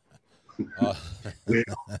 I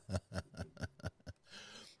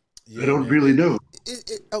don't really know.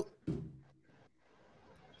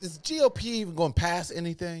 Is GOP even going to pass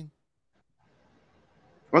anything?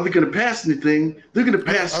 Are they going to pass anything? They're going to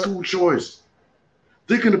pass school choice.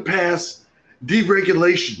 They're going to pass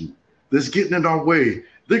deregulation that's getting in our way.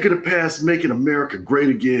 They're going to pass making America great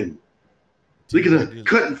again. They're going to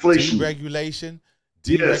cut inflation. Deregulation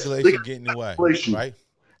Yes, getting in the way, inflation, right?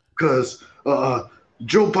 Because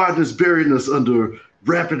Joe Biden is burying us under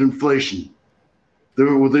rapid inflation. They're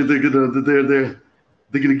gonna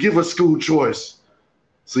give us school choice,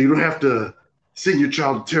 so you don't have to send your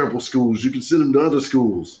child to terrible schools. You can send them to other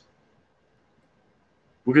schools.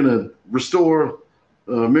 We're gonna restore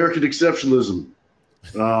American exceptionalism.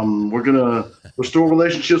 We're gonna restore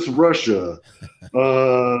relationships with Russia.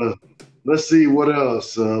 Let's see what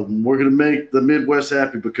else. We're gonna make the Midwest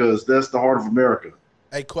happy because that's the heart of America.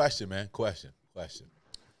 Hey, question, man. Question.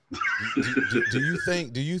 do you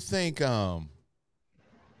think the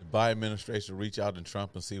Biden administration will reach out to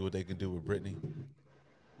Trump and see what they can do with Brittany?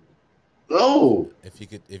 Oh, if he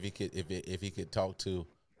could talk to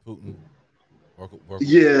Putin,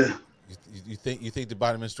 yeah. You think the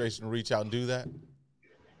Biden administration will reach out and do that?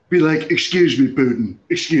 Be like, excuse me, Putin.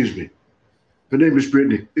 Excuse me. Her name is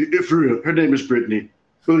Brittany. For real, her name is Brittany.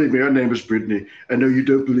 Believe me, her name is Brittany. I know you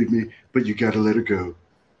don't believe me, but you gotta let her go.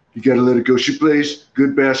 You gotta let her go. She plays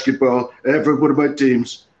good basketball. Every one of my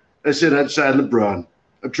teams. I said I'd sign LeBron.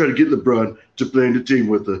 I'm trying to get LeBron to play in the team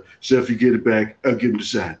with her. So if you get it back, I'll give him the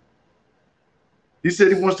sign. He said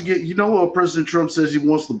he wants to get, President Trump says he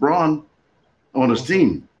wants LeBron on his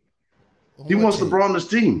team. He wants LeBron on his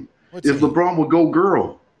team. If LeBron would go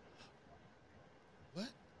girl.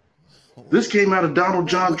 This came out of Donald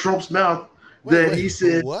John Trump's mouth that he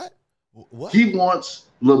said he wants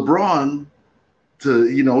LeBron to,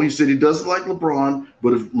 he said he doesn't like LeBron,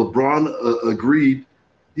 but if LeBron agreed,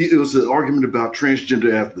 it was an argument about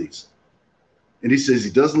transgender athletes. And he says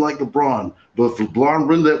he doesn't like LeBron, but if LeBron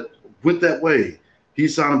went that way, he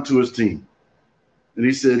signed him to his team. And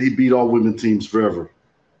he said he beat all women teams forever.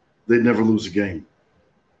 They'd never lose a game.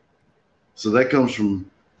 So that comes from,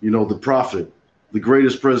 the prophet, the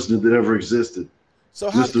greatest president that ever existed.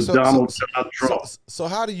 Mr. Donald John Trump. So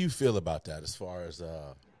how do you feel about that as far as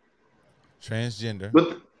transgender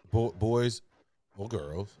But boys or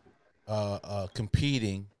girls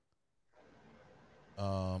competing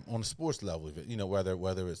on a sports level,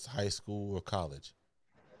 whether it's high school or college?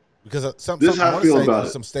 Because I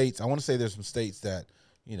want to say there's some states that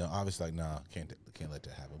obviously like can't let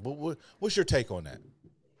that happen. But what's your take on that?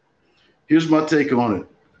 Here's my take on it.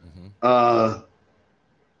 Mm-hmm.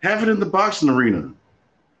 Have it in the boxing arena.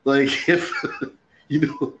 Like if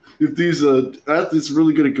these athletes are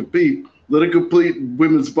really going to compete, let them complete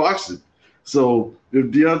women's boxing. So if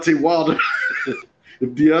Deontay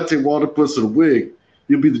Wilder puts on a wig,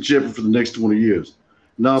 he'll be the champion for the next 20 years.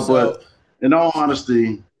 But in all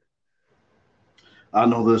honesty, I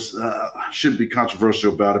know this shouldn't be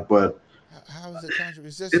controversial about it, but how is it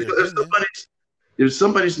controversial? If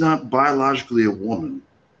somebody's not biologically a woman,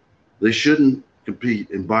 they shouldn't compete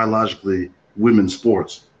in biologically women's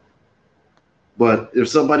sports. But if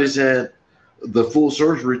somebody's had the full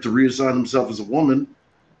surgery to reassign themselves as a woman,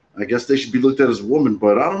 I guess they should be looked at as a woman.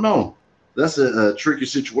 But I don't know. That's a tricky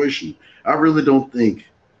situation. I really don't think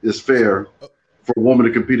it's fair for a woman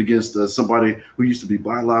to compete against somebody who used to be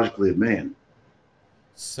biologically a man.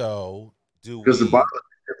 So do we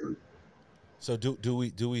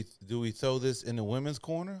throw this in the women's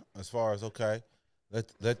corner as far as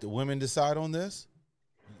let the women decide on this?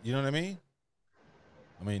 You know what I mean?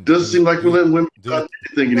 Doesn't seem like we're letting women decide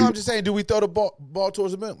anything anymore. I'm just saying, do we throw the ball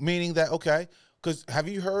towards the men? Meaning that because have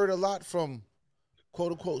you heard a lot from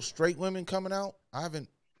quote unquote straight women coming out? I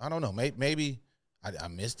don't know. Maybe I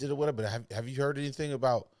missed it or whatever. But have you heard anything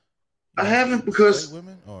about? I haven't, because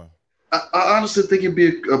women or. I honestly think it'd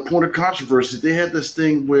be a point of controversy. They had this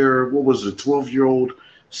thing where, what was it, a 12-year-old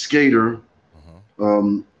skater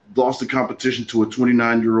lost the competition to a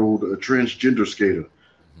 29-year-old transgender skater.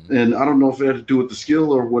 Mm-hmm. And I don't know if it had to do with the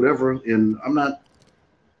skill or whatever. And I'm not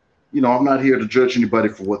here to judge anybody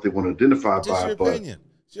for what they want to identify by. But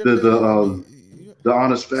the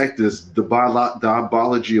honest fact is the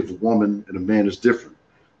biology of a woman and a man is different.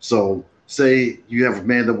 So say you have a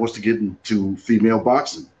man that wants to get into female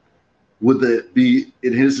boxing. Would that be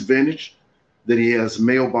in his advantage that he has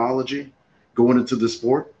male biology going into the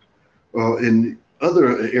sport? In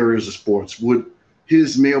other areas of sports, would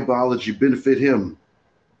his male biology benefit him?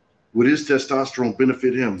 Would his testosterone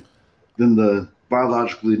benefit him than the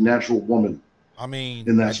biologically natural woman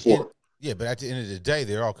in that sport? But at the end of the day,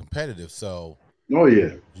 they're all competitive. So,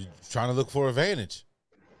 you're trying to look for advantage.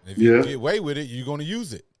 If you get away with it, you're going to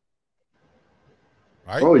use it.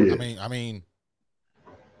 Right? Oh, yeah. I mean,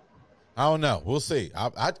 I don't know. We'll see.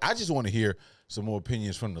 I just want to hear some more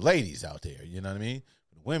opinions from the ladies out there. You know what I mean?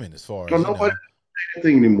 Women, as far as nobody say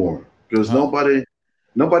anything anymore, because nobody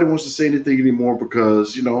wants to say anything anymore,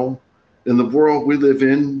 because in the world we live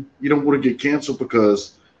in, you don't want to get canceled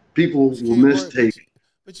because people will mistake.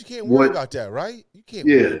 But you can't worry about that, right? You can't.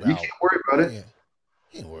 You can't worry about it. You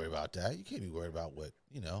can't worry about that. You can't be worried about what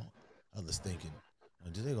others thinking.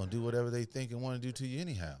 They're gonna do whatever they think and want to do to you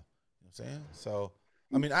anyhow. You know what I'm saying? So.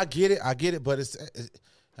 I get it, but it's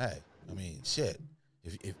hey, shit.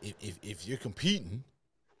 If you're competing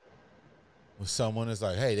with someone that's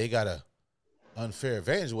like, hey, they got a unfair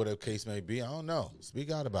advantage, whatever the case may be, I don't know.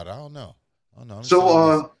 Speak out about it. I don't know.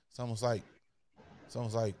 So it's almost like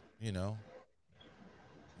you don't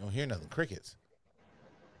hear nothing. Crickets.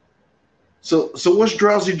 So what's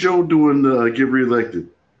Drowsy Joe doing to get reelected?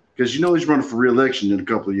 Because he's running for reelection in a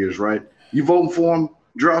couple of years, right? You voting for him,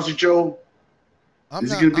 Drowsy Joe?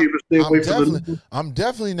 Is he going to be able to stay away from the? I'm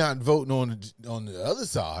definitely not voting on the other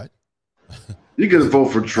side. You're going to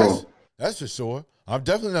vote for Trump. That's for sure. I'm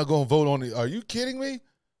definitely not going to vote on it. Are you kidding me?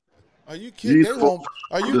 Are you kidding?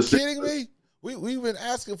 Are you kidding me? We've been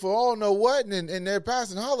asking for all know what, and they're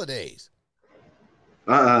passing holidays.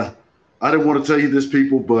 I didn't want to tell you this,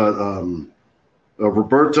 people, but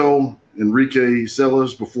Roberto Enrique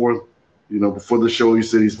Sellers, before the show, he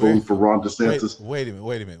said he's voting for Ron DeSantis. Wait a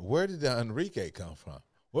minute. Where did the Enrique come from?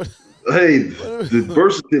 What? Hey, the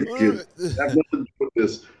birth certificate. Have nothing to do with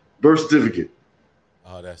this. Birth certificate.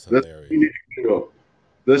 Oh, that's hilarious.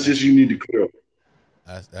 That's just you need to clear up.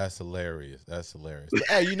 That's hilarious. That's hilarious. But,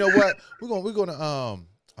 hey, you know what? We're gonna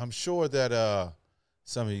I'm sure that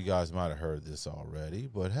some of you guys might have heard this already,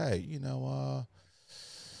 but hey,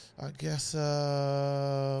 I guess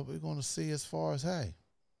we're gonna see as far as maybe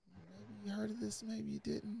you heard of this, maybe you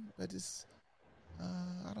didn't, but it's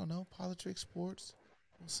I don't know, politics, sports.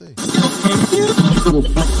 We'll see.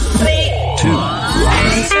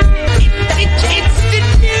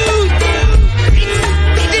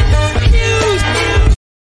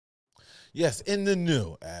 Yes, in the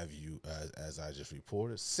new, as I just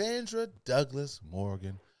reported, Sandra Douglas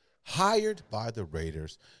Morgan, hired by the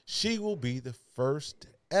Raiders. She will be the first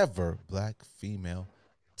ever black female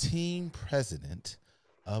team president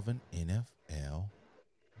of an NFL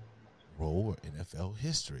role or NFL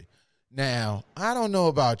history. Now, I don't know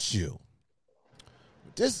about you.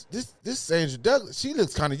 This Sandra Douglas, she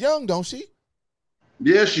looks kind of young, don't she?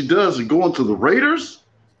 Yeah, she does. And going to the Raiders?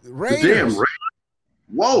 Raiders. The damn Raiders.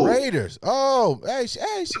 Whoa. Raiders. Oh, hey,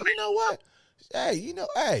 you know what?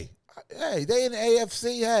 Hey, they in the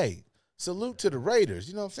AFC. Hey, salute to the Raiders.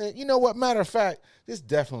 You know what I'm saying? You know what? Matter of fact, this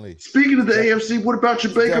definitely. Speaking of the AFC, what about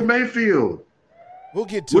your Baker Mayfield? We'll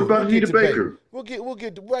get to what about Anita Baker? We'll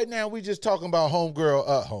get to, right now. We just talking about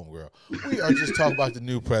homegirl. We are just talking about the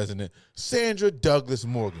new president, Sandra Douglas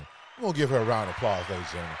Morgan. We're gonna give her a round of applause, ladies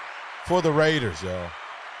and gentlemen, for the Raiders, y'all.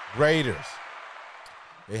 Raiders.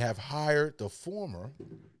 They have hired the former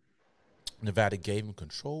Nevada Gaming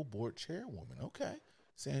Control Board chairwoman. Okay.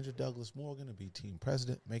 Sandra Douglas Morgan to be team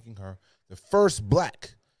president, making her the first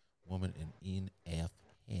black woman in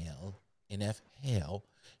NFL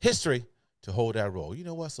history to hold that role. You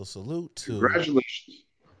know what? So salute to congratulations,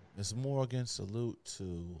 Ms. Morgan. Salute to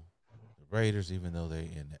the Raiders, even though they're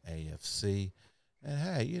in the AFC. And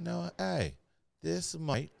hey, this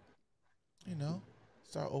might,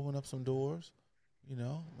 start opening up some doors.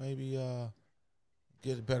 Maybe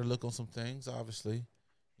get a better look on some things. Obviously,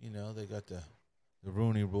 they got the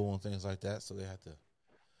Rooney Rule and things like that, so they have to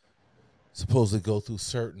supposedly go through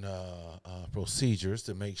certain procedures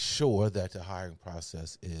to make sure that the hiring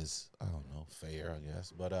process is, fair, I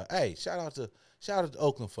guess. But hey, shout out to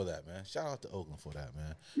Oakland for that, man. Shout out to Oakland for that,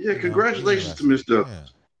 man. Yeah, congratulations to Ms.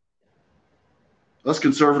 Douglas. Yeah. Us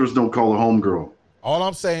conservatives don't call her homegirl. All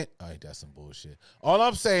I'm saying, that's some bullshit. All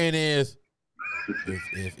I'm saying is,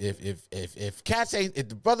 if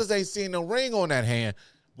the brothers ain't seen no ring on that hand,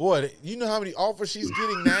 boy, you know how many offers she's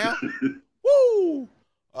getting now? Woo!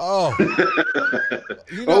 Oh,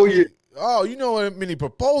 yeah. Oh, you know how many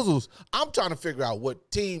proposals? I'm trying to figure out what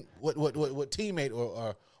teammate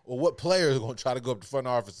or what player is going to try to go up to the front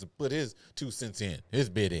office and put his 2 cents in, his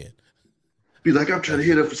bid in. Be like, I'm trying to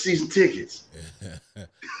hit up for season tickets.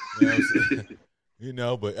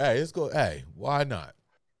 But hey, let's go. Hey, why not?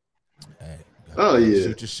 Hey,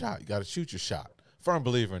 shoot your shot. You got to shoot your shot. Firm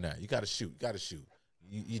believer in that. You got to shoot.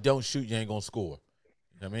 You don't shoot, you ain't gonna score.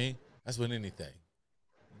 You know what I mean? That's with anything.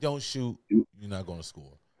 You don't shoot, you're not gonna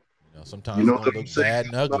score. Sometimes it's gonna look bad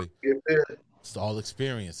and ugly. It's all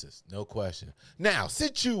experiences, no question. Now,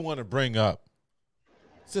 since you want to bring up,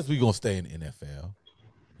 since we're gonna stay in the NFL, you know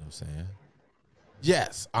what I'm saying?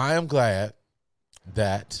 Yes, I am glad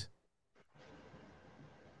that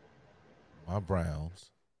my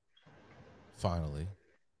Browns finally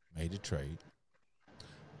made the trade.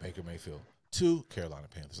 Baker Mayfield to Carolina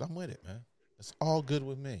Panthers. I'm with it, man. It's all good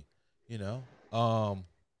with me. It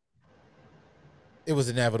was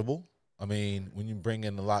inevitable. I mean, when you bring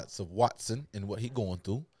in the lots of Watson and what he going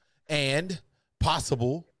through and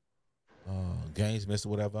possible games missed or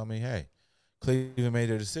whatever, I mean, hey, Cleveland made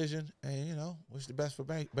their decision and, wish the best for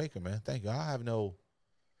Baker, man. Thank you. I have no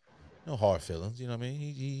hard feelings. You know what I mean?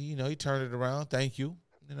 He turned it around. Thank you.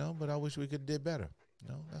 But I wish we could have did better.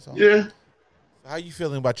 That's all. Yeah. How you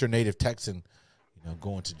feeling about your native Texan,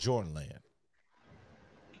 going to Jordan Land?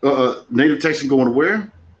 Native Texan going to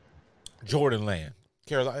where? Jordan Land.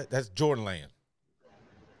 Carolina, that's Jordan Land.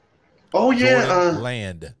 Oh, yeah. Jordan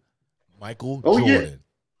Land. Michael Jordan. Yeah.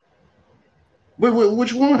 Wait,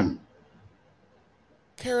 which one?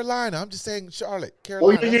 Carolina. I'm just saying Charlotte.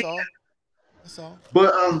 Carolina, that's all.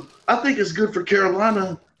 But I think it's good for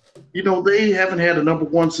Carolina. They haven't had a number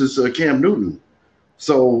one since Cam Newton.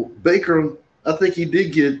 So Baker, I think he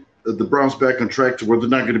did get the Browns back on track to where they're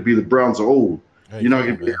not going to be the Browns are old. Hey, You're not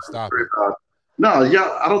going to be. Stop it. No,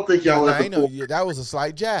 I don't think y'all. I know that was a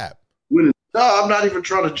slight jab. No, I'm not even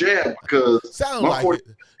trying to jab because sounded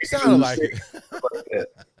like it.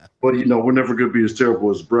 But we're never going to be as terrible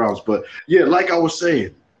as the Browns. But yeah, like I was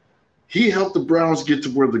saying, he helped the Browns get to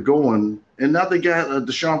where they're going, and now they got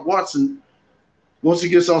Deshaun Watson. Once he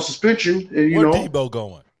gets off suspension, and where Debo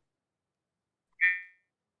going?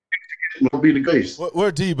 Will be the case.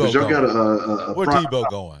 Where Debo going? Where Debo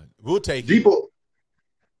going? We'll take Debo.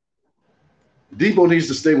 Debo needs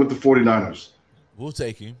to stay with the 49ers. We'll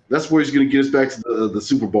take him. That's where he's going to get us back to the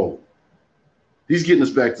Super Bowl. He's getting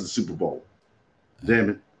us back to the Super Bowl.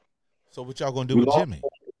 Damn it. So what y'all going to do with Jimmy?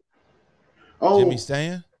 Jimmy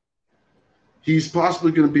staying? He's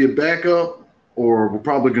possibly going to be a backup, or we're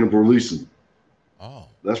probably going to release him. Oh.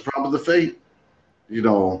 That's probably the fate. You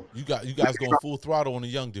guys going full throttle on the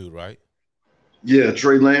young dude, right? Yeah,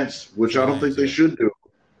 Trey Lance, which Trey I don't think Lance, they yeah. should do.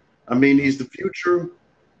 I mean, he's the future,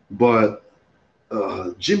 but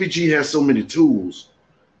Jimmy G has so many tools.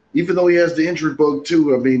 Even though he has the injury bug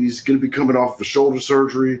too, I mean, he's going to be coming off of shoulder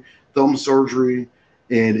surgery, thumb surgery,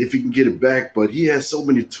 and if he can get it back, but he has so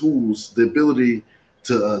many tools, the ability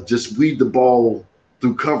to just weed the ball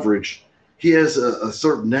through coverage. He has a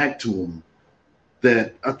certain knack to him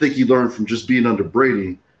that I think he learned from just being under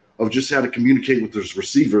Brady of just how to communicate with his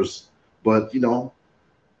receivers. But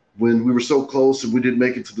when we were so close and we didn't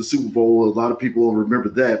make it to the Super Bowl, a lot of people will remember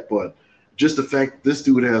that. But just the fact this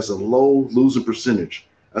dude has a low losing percentage,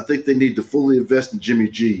 I think they need to fully invest in Jimmy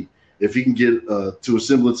G if he can get to a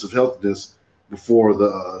semblance of healthiness before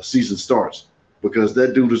the season starts, because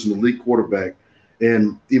that dude is an elite quarterback.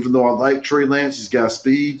 And even though I like Trey Lance, he's got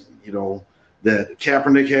speed, that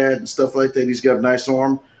Kaepernick had and stuff like that. He's got a nice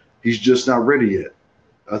arm. He's just not ready yet.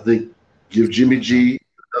 I think give Jimmy Okay. G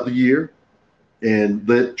another year and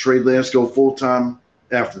let Trey Lance go full time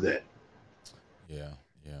after that. Yeah,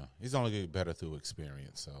 yeah. He's only getting better through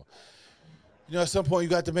experience. So, at some point you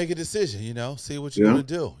got to make a decision, see what you're Yeah, going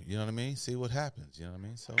to do. You know what I mean? See what happens. You know what I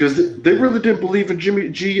mean? So, because hey, they really didn't believe in Jimmy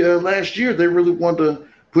G last year. They really wanted to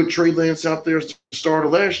put Trey Lance out there as the starter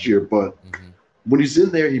last year, but mm-hmm. when he's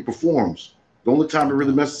in there, he performs. The only time he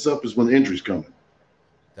really Okay. messes up is when the injury's coming.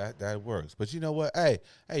 That works. But you know what? Hey,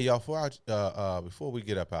 y'all, before we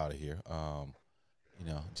get up out of here,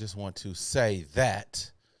 just want to say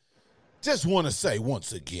that, just want to say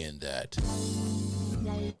once again that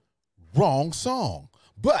wrong song.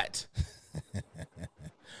 But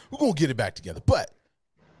we're going to get it back together. But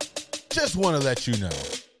just want to let you know,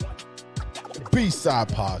 B-Side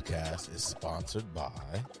Podcast is sponsored by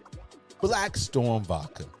Black Storm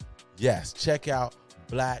Vodka. Yes, check out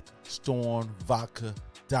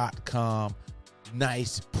blackstormvodka.com.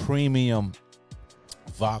 Nice premium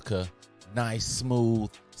vodka, nice smooth,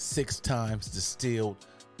 6 times distilled,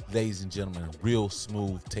 ladies and gentlemen, real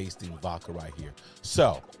smooth tasting vodka right here.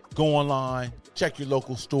 So go online, check your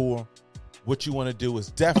local store. What you want to do is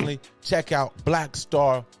definitely check out Black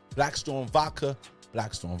Storm Vodka,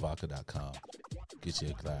 blackstormvodka.com. Get you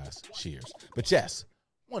a glass. Cheers. But yes,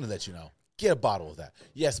 want to let you know, get a bottle of that.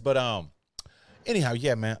 Yes, but anyhow,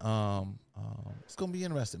 yeah, man. It's gonna be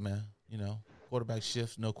interesting, man. Quarterback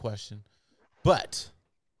shifts, no question. But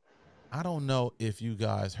I don't know if you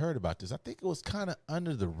guys heard about this. I think it was kind of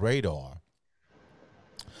under the radar.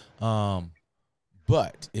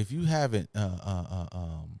 But if you haven't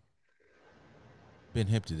been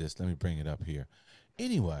hip to this, let me bring it up here.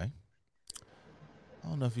 Anyway, I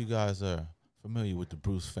don't know if you guys are familiar with the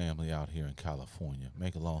Bruce family out here in California.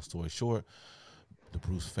 Make a long story short, the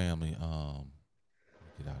Bruce family,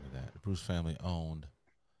 get out of that. The Bruce family owned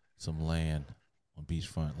some land on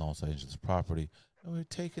beachfront Los Angeles property. They were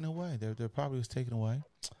taken away. Their property was taken away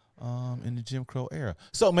in the Jim Crow era.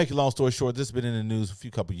 So, make a long story short, this has been in the news for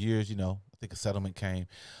a couple of years. I think a settlement came.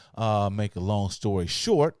 Make a long story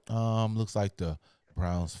short, looks like the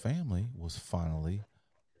Browns family was finally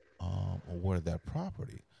awarded that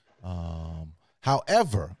property.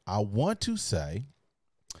 However, I want to say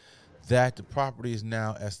that the property is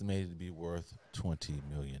now estimated to be worth $20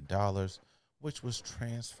 million, which was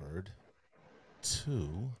transferred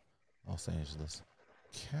to Los Angeles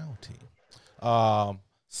County.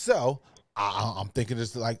 So I'm thinking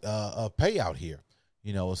it's like a payout here,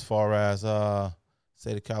 as far as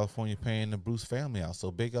state of California paying the Bruce family out.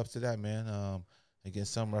 So big ups to that, man. And get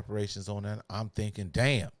some reparations on that. I'm thinking,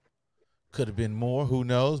 damn, could have been more. Who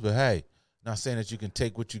knows? But hey, not saying that you can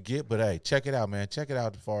take what you get, but hey, check it out, man. Check it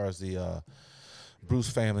out as far as the Bruce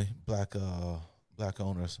family, black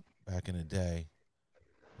owners back in the day.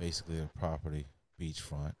 Basically, their property,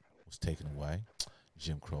 beachfront, was taken away,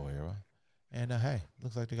 Jim Crow era. And hey,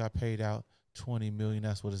 looks like they got paid out $20 million.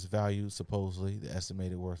 That's what it's valued, supposedly, the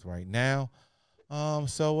estimated worth right now.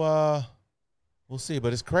 So we'll see.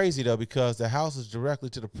 But it's crazy, though, because the houses directly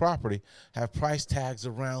to the property have price tags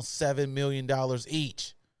around $7 million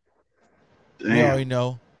each. Damn. We already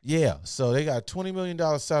know. Yeah, so they got a $20 million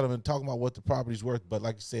settlement talking about what the property's worth. But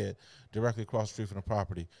like you said, directly across the street from the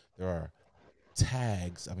property, there are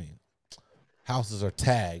tags. I mean, houses are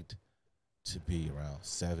tagged to be around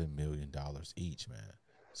 $7 million each, man.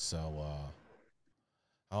 So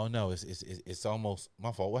I don't know. It's almost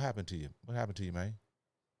my fault. What happened to you? What happened to you, man?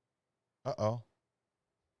 Uh-oh.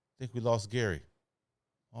 Think we lost Gary.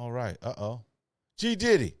 All right. Uh-oh. G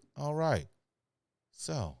Diddy. All right.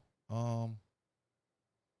 So,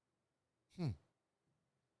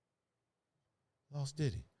 lost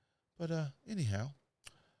Diddy. But anyhow,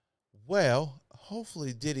 well,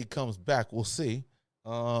 hopefully Diddy comes back. We'll see.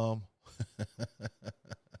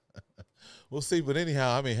 We'll see. But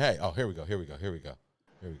anyhow, I mean, hey, here we go. Hey,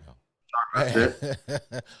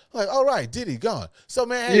 like, all right, Diddy gone. So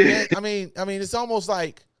man, hey, man, I mean, it's almost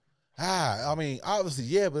like, I mean, obviously,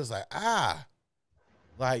 yeah, but it's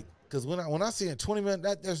like, because when I see it 20 million,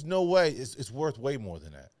 there's no way it's worth way more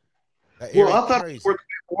than that. Well, I thought it was worth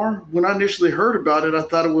more. When I initially heard about it, I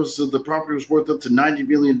thought it was the property was worth up to $90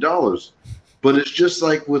 million. But it's just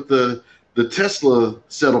like with the Tesla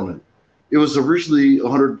settlement. It was originally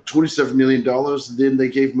 $127 million. And then they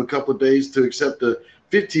gave him a couple of days to accept a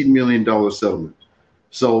 $15 million settlement.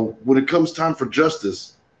 So when it comes time for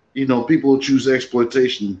justice, people will choose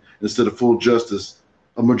exploitation instead of full justice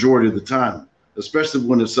a majority of the time, especially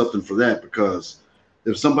when it's something for that. Because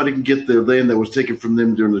if somebody can get their land that was taken from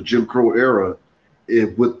them during the Jim Crow era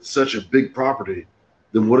with such a big property,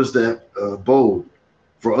 then what does that bode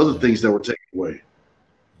for other things that were taken away?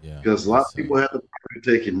 Yeah, because a lot of people had the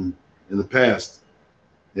property taken in the past.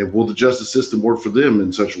 And will the justice system work for them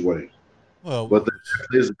in such a way? Well, but that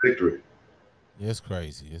is a victory. Yeah, it's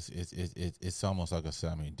crazy. It's almost like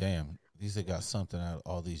I mean, damn, these have got something out of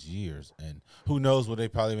all these years, and who knows what they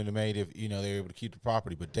probably would have made if they were able to keep the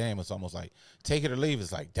property. But damn, it's almost like take it or leave.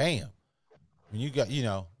 It's like damn, when you got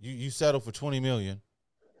you settle for $20 million,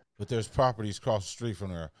 but there's properties across the street from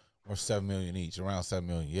there worth $7 million each, around $7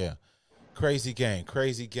 million. Yeah. Crazy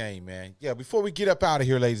game, man. Yeah, before we get up out of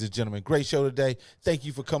here, ladies and gentlemen, great show today. Thank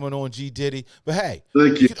you for coming on, G Diddy. But hey,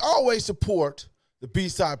 you can always support the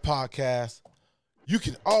B-Side Podcast. You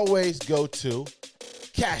can always go to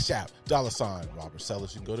Cash App, $ Robert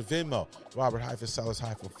Sellers. You can go to Venmo,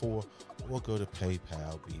 Robert-Sellers-4, or go to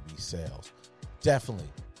PayPal, BB Sales. Definitely,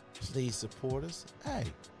 please support us. Hey,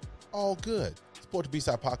 all good. Support the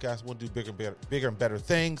B-Side Podcast. We'll do bigger and better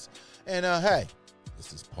things. And hey,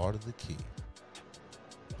 this is part of the key.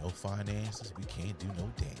 No finances, we can't do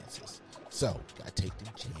no dances. So, gotta take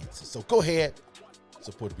them chances. So go ahead,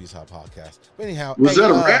 support the B-Side Podcast. But anyhow, was that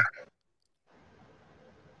a rap?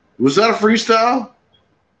 Was that a freestyle?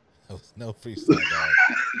 That was no freestyle, dog.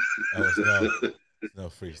 That was no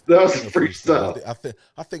freestyle. That was a freestyle.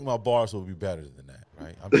 I think my bars will be better than that,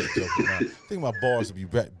 right? I'm just joking. I think my bars will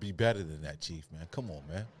be better than that, Chief, man. Come on,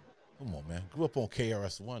 man. Grew up on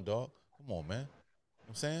KRS-One, dog. Come on, man. You know what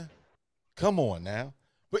I'm saying? Come on now.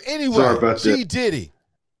 But anyway, G Diddy,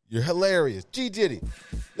 you're hilarious. G Diddy,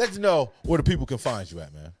 let's know where the people can find you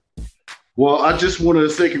at, man. Well, I just want to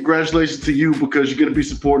say congratulations to you because you're going to be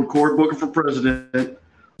supporting Cory Booker for president.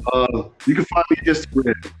 You can find me on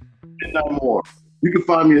Instagram, Midnight More. You can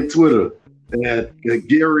find me on Twitter at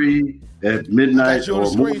Gary at Midnight. I got you on the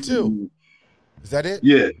screen too. Is that it?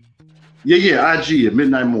 Yeah. IG at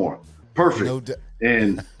Midnight More. Perfect.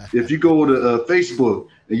 And if you go to Facebook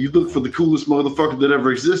and you look for the coolest motherfucker that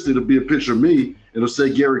ever existed, it'll be a picture of me. It'll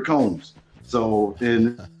say Gary Combs. So,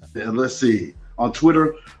 and let's see. On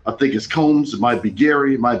Twitter, I think it's Combs. It might be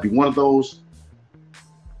Gary. It might be one of those.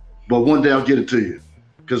 But one day I'll get it to you.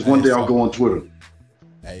 Because one day I'll go on Twitter.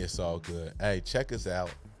 Hey, it's all good. Hey, check us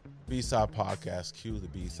out. B-Side Podcast Q, the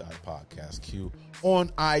B-Side Podcast Q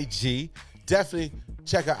on IG. Definitely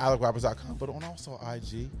check out AlecRoberts.com, but on also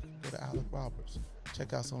IG, go to Alec Roberts.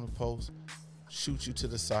 Check out some of the posts. Shoot you to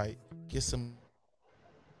the site. Get some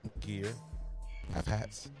gear. Have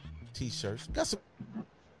hats, T-shirts. Got some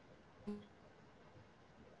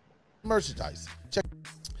merchandise. Check.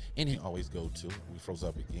 Any always go to. We froze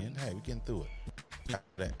up again. Hey, we getting through it. Got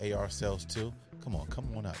that AR Sales 2. Come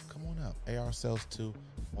on up. AR Sales 2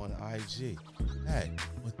 on IG. Hey,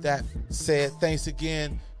 with that said, thanks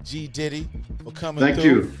again, G Diddy, for coming through. Thank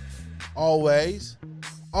you.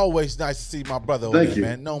 Always nice to see my brother over there,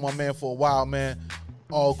 man. Known my man for a while, man.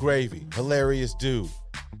 All gravy. Hilarious dude.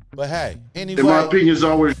 But hey, anyway, in my opinion, is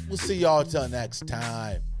always. We'll see y'all till next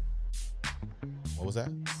time. What was that?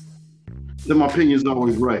 In my opinion is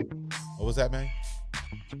always right. What was that, man?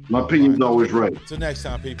 My opinion is always right. Till next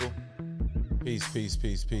time, people. Peace.